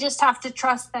should. I just have to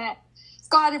trust that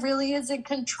God really is in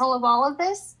control of all of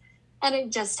this, and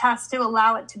it just has to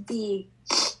allow it to be.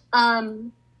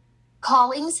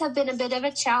 Callings have been a bit of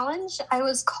a challenge. I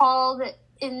was called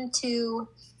into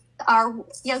our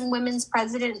young women's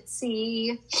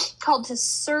presidency, called to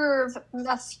serve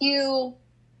a few,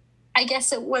 I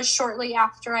guess it was shortly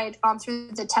after I had gone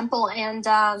through the temple, and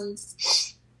that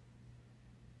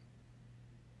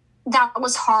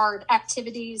was hard.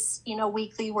 Activities,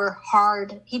 weekly were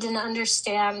hard. He didn't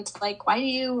understand, like, why do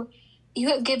you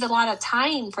give a lot of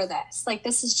time for this? Like,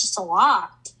 this is just a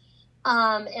lot.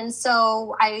 And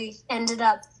so I ended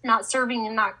up not serving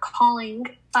and not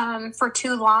calling for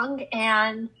too long.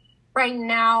 And right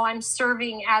now I'm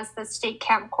serving as the state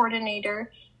camp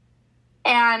coordinator.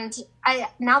 And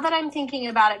now that I'm thinking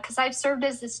about it, because I've served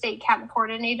as the state camp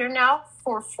coordinator now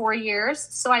for 4 years,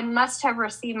 so I must have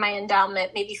received my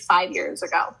endowment maybe 5 years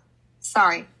ago.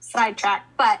 Sorry, sidetrack.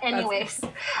 But anyways.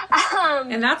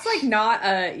 And that's like not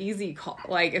a easy call.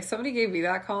 Like, if somebody gave me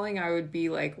that calling, I would be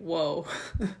like, whoa.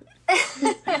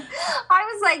 I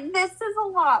was like, this is a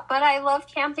lot, but I love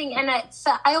camping. And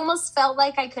I almost felt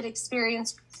like I could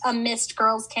experience a missed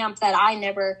girls camp that I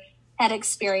never had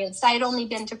experienced. I had only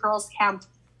been to girls camp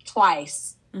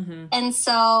twice. Mm-hmm. And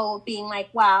so being like,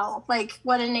 wow, like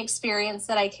what an experience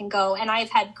that I can go. And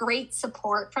I've had great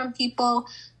support from people.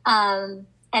 And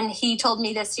he told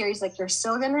me this year, he's like, you're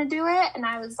still going to do it? And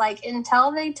I was like,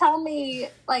 until they tell me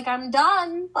like I'm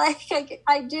done, like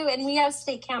I do. And we have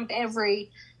state camp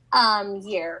every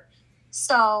year.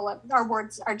 So our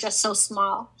words are just so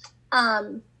small.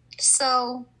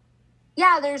 So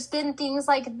yeah, there's been things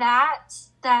like that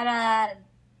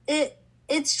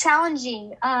it's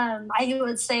challenging. I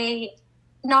would say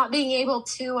not being able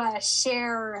to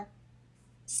share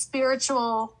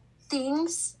spiritual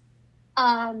things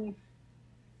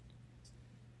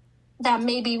that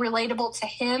may be relatable to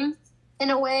him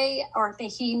in a way, or that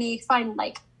he may find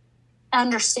like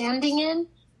understanding in.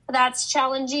 That's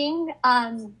challenging.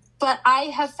 But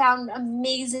I have found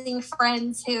amazing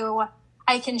friends who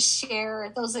I can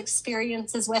share those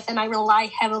experiences with, and I rely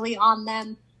heavily on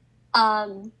them.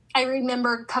 I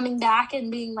remember coming back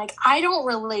and being like, I don't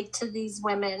relate to these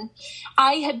women.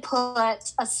 I had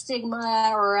put a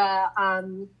stigma or a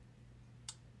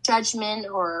judgment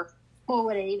or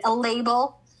a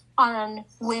label on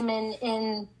women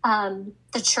in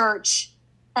the church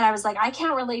that I was like, I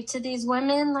can't relate to these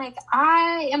women. Like,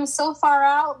 I am so far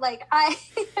out. Like,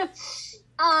 but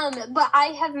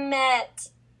I have met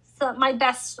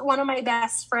one of my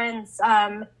best friends,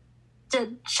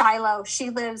 Shiloh. She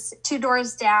lives 2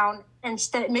 doors down, and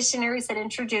the missionaries had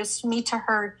introduced me to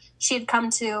her. She had come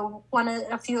to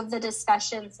a few of the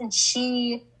discussions, and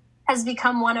she has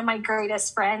become one of my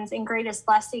greatest friends and greatest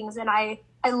blessings. And I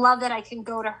love that I can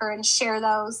go to her and share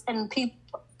those, and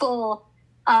people,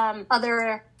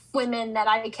 other women that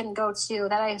I can go to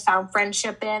that I found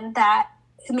friendship in that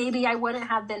maybe I wouldn't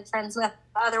have been friends with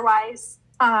otherwise.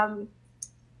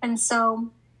 And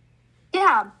so,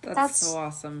 yeah, that's so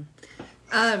awesome.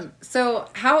 So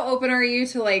how open are you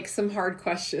to like some hard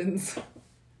questions?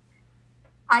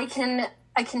 I can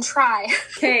try.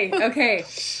 Okay.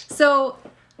 So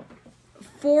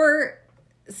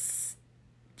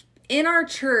in our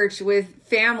church, with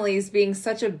families being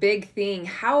such a big thing,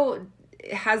 how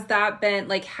has that been?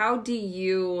 Like, how do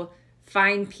you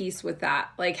find peace with that?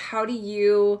 Like, how do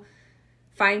you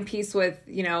find peace with,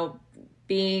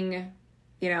 being,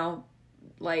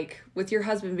 like with your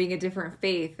husband being a different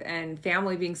faith and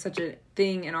family being such a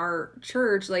thing in our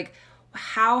church? Like,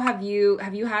 how have you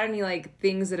had any like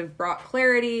things that have brought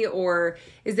clarity, or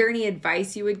is there any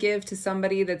advice you would give to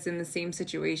somebody that's in the same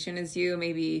situation as you,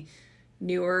 maybe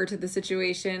newer to the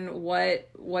situation?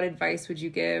 What advice would you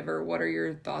give, or what are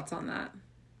your thoughts on that?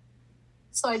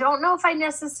 So I don't know if I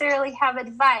necessarily have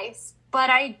advice, but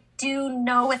I do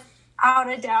know without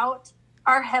a doubt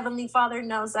our Heavenly Father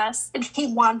knows us and He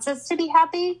wants us to be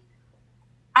happy.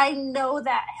 I know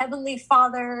that Heavenly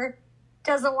Father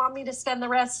doesn't want me to spend the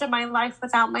rest of my life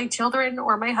without my children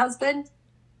or my husband.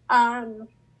 And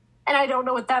I don't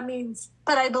know what that means,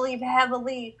 but I believe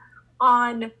heavily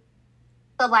on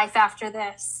the life after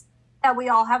this, that we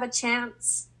all have a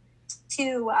chance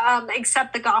to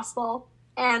accept the gospel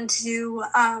and to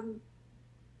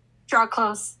draw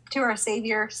close to our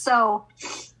Savior. So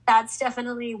that's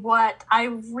definitely what I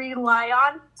rely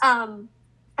on.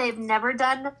 I've never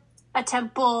done a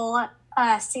temple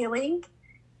sealing,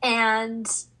 and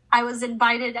I was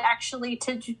invited actually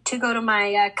to go to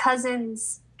my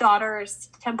cousin's daughter's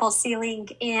temple sealing,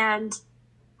 and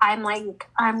I'm like,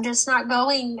 I'm just not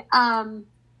going.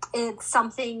 It's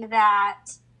something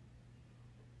that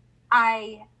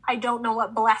I don't know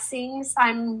what blessings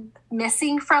I'm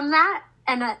missing from that.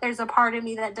 And there's a part of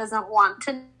me that doesn't want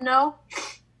to know,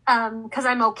 because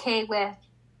I'm okay with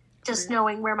just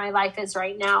knowing where my life is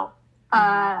right now.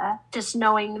 Just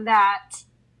knowing that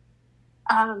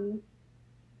I'm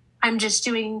just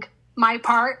doing my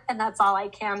part, and that's all I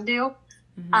can do.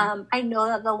 Mm-hmm. I know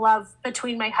that the love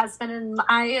between my husband and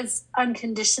I is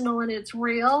unconditional and it's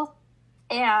real.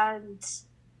 And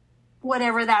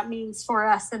whatever that means for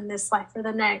us in this life or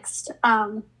the next,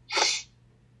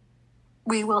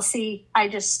 we will see. I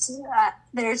just,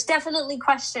 there's definitely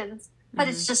questions, but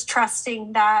it's just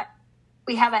trusting that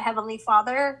we have a Heavenly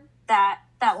Father that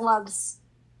loves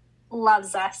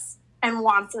us and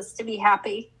wants us to be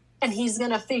happy. And He's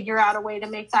going to figure out a way to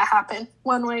make that happen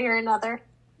one way or another.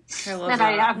 I love that.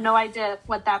 I have no idea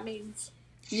what that means.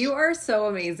 You are so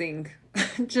amazing.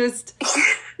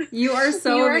 You are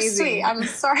so amazing. Sweet. I'm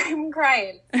sorry, I'm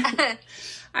crying.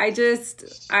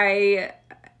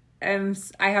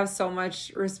 I have so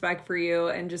much respect for you,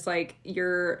 and just like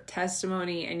your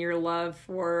testimony and your love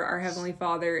for our Heavenly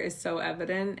Father is so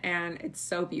evident, and it's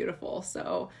so beautiful.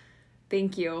 So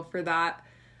thank you for that.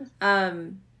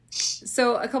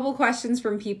 So a couple questions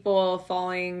from people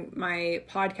following my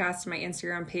podcast, my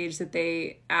Instagram page, that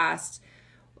they asked: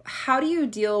 how do you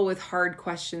deal with hard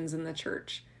questions in the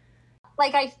church?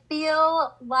 Like, I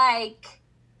feel like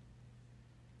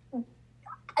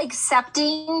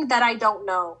accepting that I don't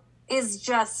know is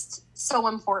just so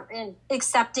important.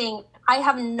 Accepting I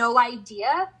have no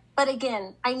idea, but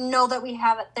again, I know that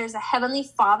there's a Heavenly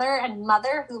Father and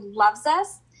Mother who loves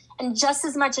us. And just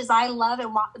as much as I love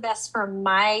and want the best for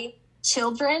my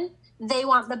children, they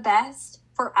want the best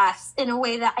for us in a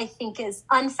way that I think is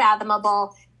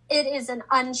unfathomable. It is an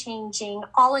unchanging,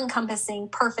 all-encompassing,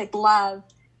 perfect love.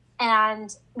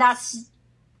 And that's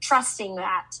trusting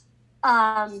that.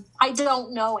 I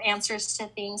don't know answers to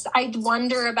things. I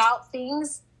wonder about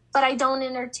things, but I don't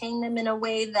entertain them in a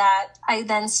way that I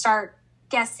then start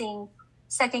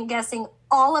second guessing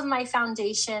all of my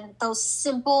foundation, those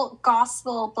simple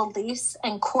gospel beliefs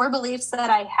and core beliefs that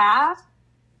I have.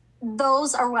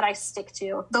 Those are what I stick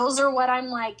to. Those are what I'm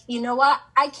like, you know what?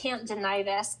 I can't deny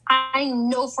this. I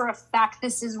know for a fact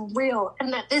this is real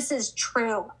and that this is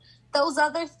true. Those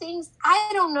other things, I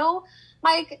don't know.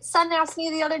 My son asked me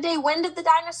the other day, when did the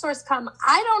dinosaurs come?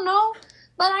 I don't know,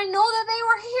 but I know that they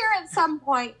were here at some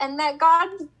point and that God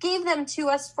gave them to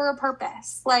us for a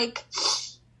purpose. Like,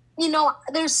 you know,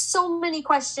 there's so many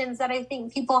questions that I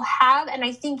think people have, and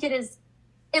I think it is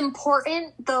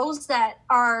important, those that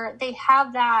they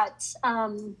have that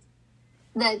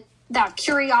that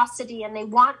curiosity and they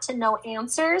want to know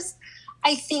answers.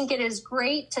 I think it is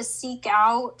great to seek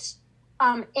out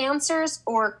answers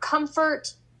or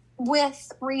comfort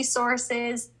with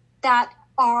resources that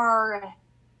are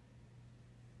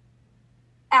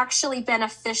actually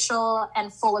beneficial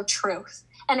and full of truth.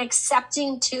 And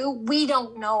accepting too, we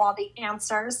don't know all the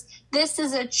answers. This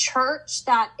is a church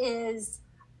that is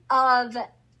of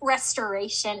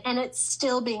restoration, and it's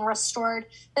still being restored.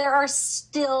 There are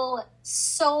still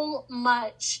so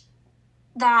much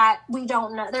that we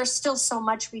don't know. There's still so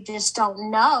much we just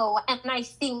don't know. And I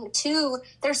think too,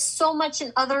 there's so much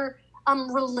in other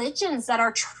religions that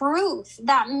are truth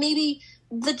that maybe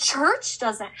the church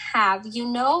doesn't have. You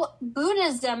know,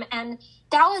 Buddhism and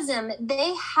Taoism,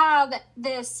 they have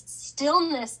this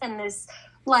stillness and this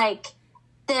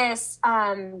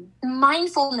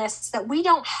mindfulness that we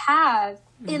don't have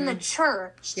in the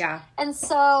church. Yeah. And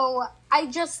so I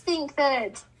just think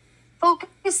that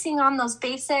focusing on those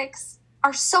basics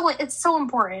it's so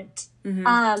important.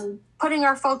 Putting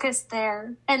our focus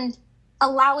there and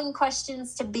allowing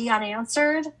questions to be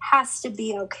unanswered has to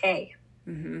be okay.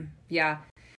 Yeah.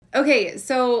 Okay,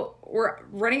 so we're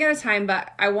running out of time,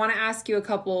 but I want to ask you a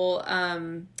couple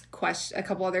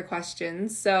other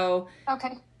questions. So,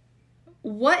 okay,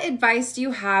 what advice do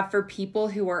you have for people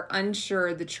who are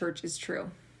unsure the church is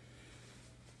true?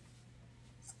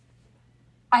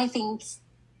 I think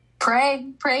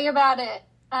pray about it.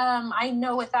 I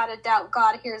know without a doubt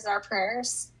God hears our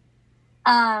prayers.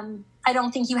 I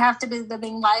don't think you have to be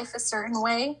living life a certain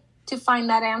way to find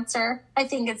that answer. I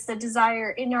think it's the desire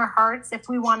in our hearts if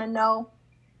we want to know.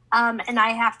 And I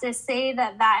have to say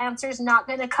that answer is not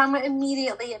going to come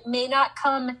immediately. It may not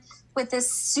come with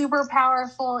this super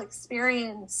powerful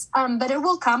experience, but it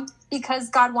will come because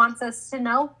God wants us to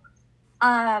know.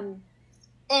 And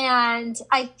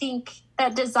I think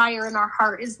that desire in our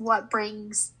heart is what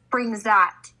brings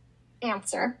that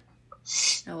answer.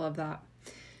 I love that.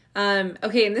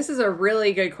 Okay, and this is a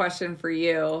really good question for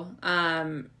you.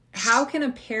 How can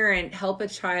a parent help a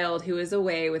child who is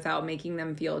away without making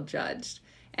them feel judged?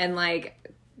 And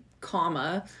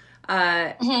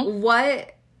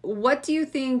what do you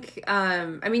think?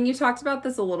 I mean, you talked about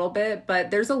this a little bit,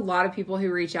 but there's a lot of people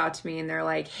who reach out to me and they're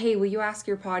like, hey, will you ask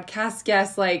your podcast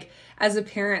guest, like, as a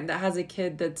parent that has a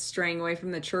kid that's straying away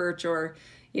from the church, or,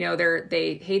 you know,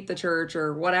 they hate the church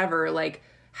or whatever, like,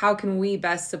 how can we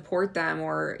best support them?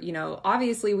 Or, you know,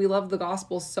 obviously we love the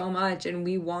gospel so much and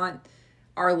we want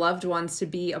our loved ones to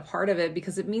be a part of it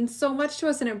because it means so much to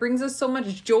us and it brings us so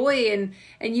much joy,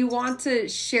 and you want to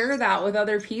share that with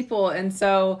other people. And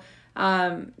so,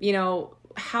 you know,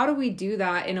 how do we do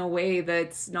that in a way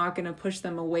that's not going to push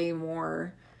them away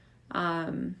more?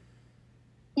 That's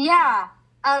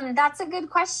a good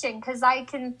question, because I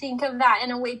can think of that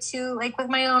in a way too, like with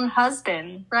my own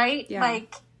husband, right? Yeah.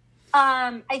 Like,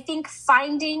 I think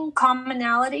finding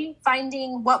commonality,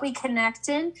 finding what we connect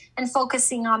in, and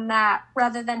focusing on that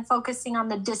rather than focusing on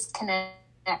the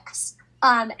disconnects.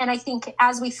 And I think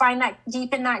as we find that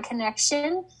deep in that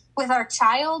connection, with our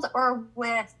child or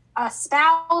with a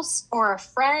spouse or a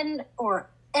friend or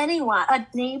anyone, a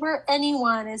neighbor,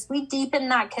 anyone, as we deepen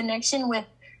that connection with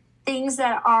things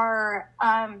that are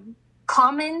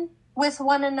common with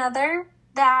one another,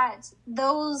 that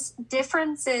those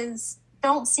differences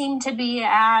don't seem to be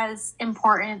as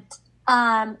important.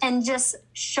 And just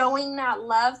showing that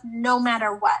love no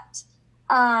matter what.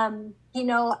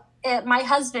 My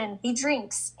husband, he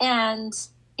drinks, and,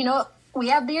 we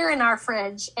have beer in our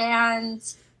fridge, and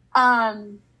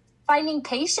finding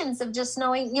patience of just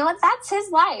knowing, that's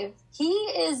his life. He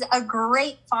is a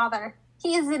great father.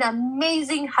 He is an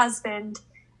amazing husband,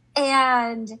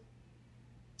 and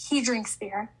he drinks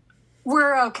beer.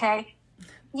 We're okay.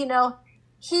 He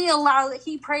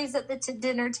prays at the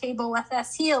dinner table with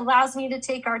us. He allows me to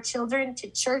take our children to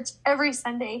church every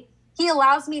Sunday. He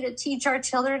allows me to teach our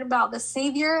children about the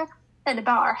Savior and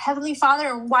about our Heavenly Father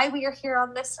and why we are here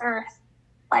on this earth.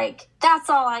 Like, that's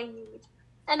all I need.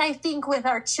 And I think with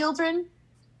our children,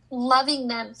 loving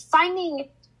them, finding,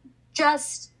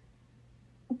 just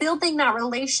building that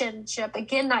relationship,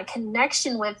 again, that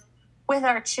connection with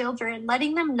our children,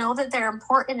 letting them know that they're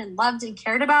important and loved and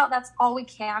cared about. That's all we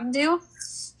can do.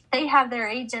 They have their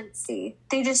agency.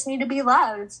 They just need to be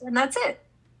loved, and that's it.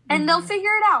 And they'll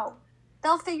figure it out.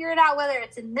 They'll figure it out whether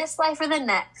it's in this life or the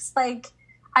next. Like,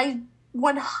 I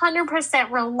 100%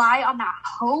 rely on that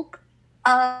hope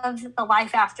of the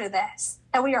life after this,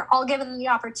 that we are all given the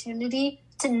opportunity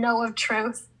to know of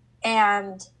truth.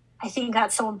 And I think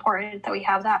that's so important that we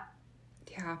have that.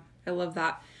 Yeah, I love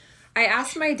that. I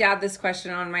asked my dad this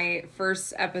question on my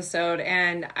first episode,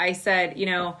 and I said,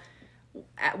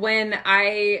 when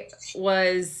I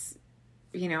was,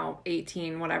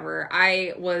 18, whatever,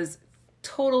 I was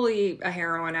totally a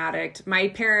heroin addict. My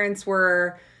parents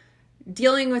were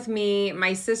dealing with me.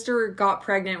 My sister got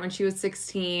pregnant when she was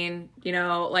 16.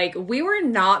 We were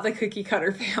not the cookie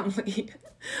cutter family.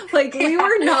 We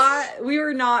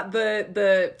were not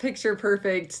the picture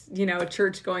perfect,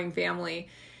 church going family.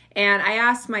 And I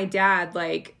asked my dad,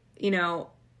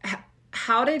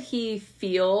 how did he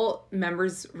feel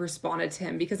members responded to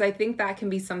him? Because I think that can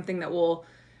be something that will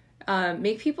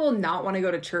make people not want to go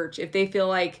to church if they feel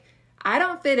like, I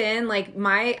don't fit in,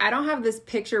 I don't have this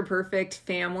picture perfect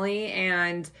family,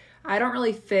 and I don't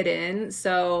really fit in.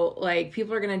 So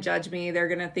people are going to judge me. They're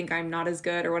going to think I'm not as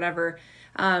good or whatever.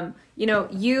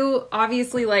 You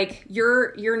obviously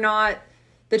you're not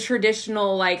the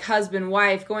traditional husband,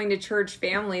 wife, going to church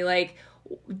family.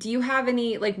 Do you have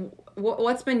any,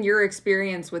 what's been your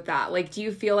experience with that? Do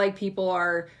you feel like people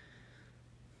are,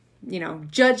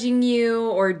 judging you,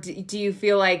 or do you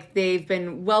feel like they've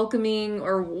been welcoming,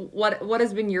 or what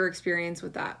has been your experience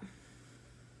with that?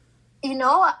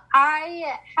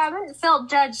 I haven't felt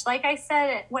judged. Like I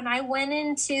said, when I went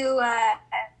into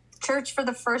church for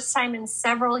the first time in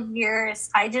several years,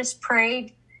 I just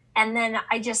prayed. And then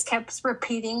I just kept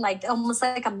repeating, almost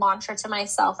like a mantra to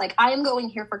myself, I am going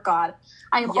here for God.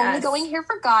 I am only going here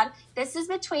for God. This is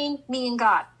between me and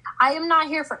God. I am not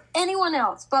here for anyone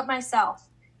else but myself.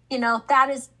 That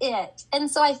is it.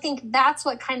 And so I think that's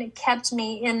what kind of kept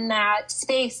me in that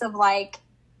space of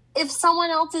if someone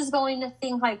else is going to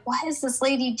think what is this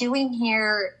lady doing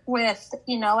here with,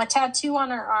 a tattoo on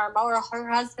her arm, or her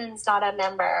husband's not a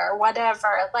member or whatever,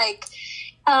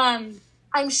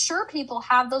 I'm sure people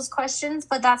have those questions,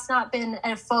 but that's not been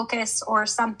a focus or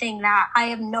something that I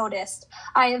have noticed.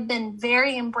 I have been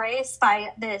very embraced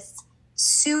by this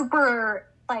super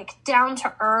down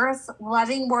to earth,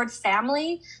 loving word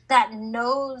family that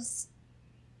knows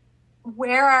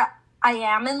where I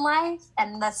am in life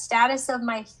and the status of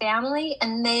my family,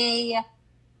 and they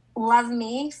love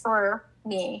me for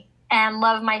me and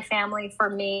love my family for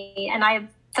me. And I've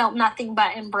felt nothing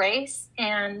but embrace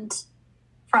and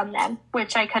from them,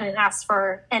 which I couldn't ask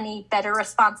for any better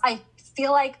response. I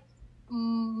feel like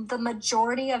the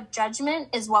majority of judgment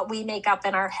is what we make up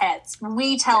in our heads.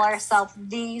 We tell ourselves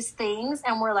these things,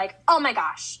 and we're like, oh my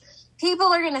gosh, people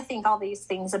are going to think all these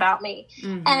things about me.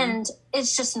 Mm-hmm. And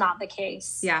it's just not the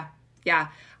case. Yeah. Yeah.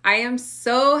 I am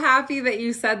so happy that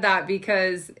you said that,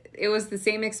 because it was the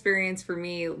same experience for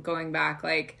me going back.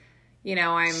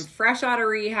 I'm fresh out of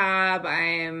rehab.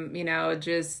 I'm,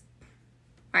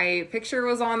 my picture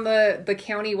was on the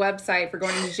county website for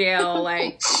going to jail.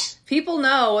 People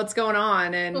know what's going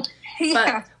on. And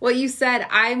but what you said,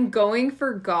 I'm going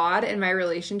for God and my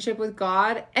relationship with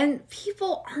God, and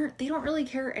people they don't really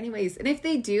care anyways. And if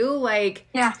they do,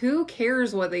 who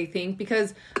cares what they think?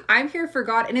 Because I'm here for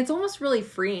God, and it's almost really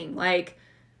freeing. When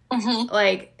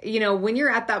you're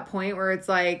at that point where it's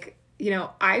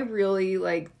I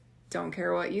really don't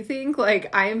care what you think.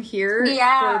 Like, I am here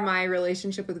Yeah. for my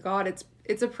relationship with God.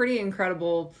 It's a pretty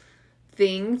incredible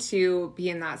thing to be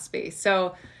in that space.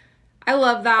 So I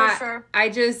love that. For sure.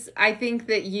 I think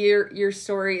that your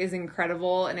story is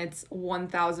incredible, and it's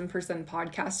 1000%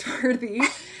 podcast worthy.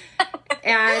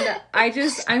 And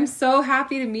I'm so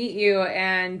happy to meet you.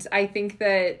 And I think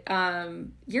that,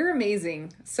 you're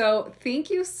amazing. So thank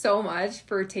you so much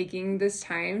for taking this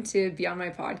time to be on my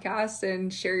podcast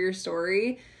and share your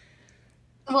story.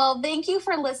 Well, thank you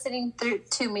for listening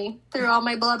to me through all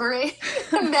my blubbery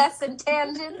mess and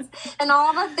tangents and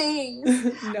all the things.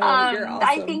 No, you're awesome.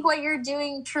 I think what you're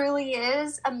doing truly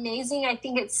is amazing. I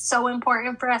think it's so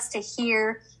important for us to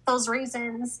hear those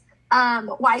reasons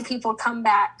why people come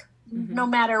back, no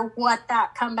matter what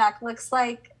that comeback looks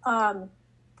like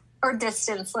or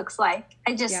distance looks like.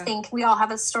 I just think we all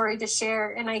have a story to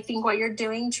share, and I think what you're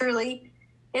doing truly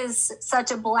is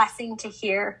such a blessing to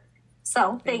hear.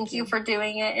 So thank you for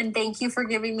doing it, and thank you for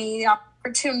giving me the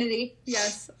opportunity.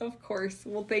 Yes, of course.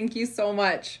 Well, thank you so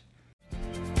much.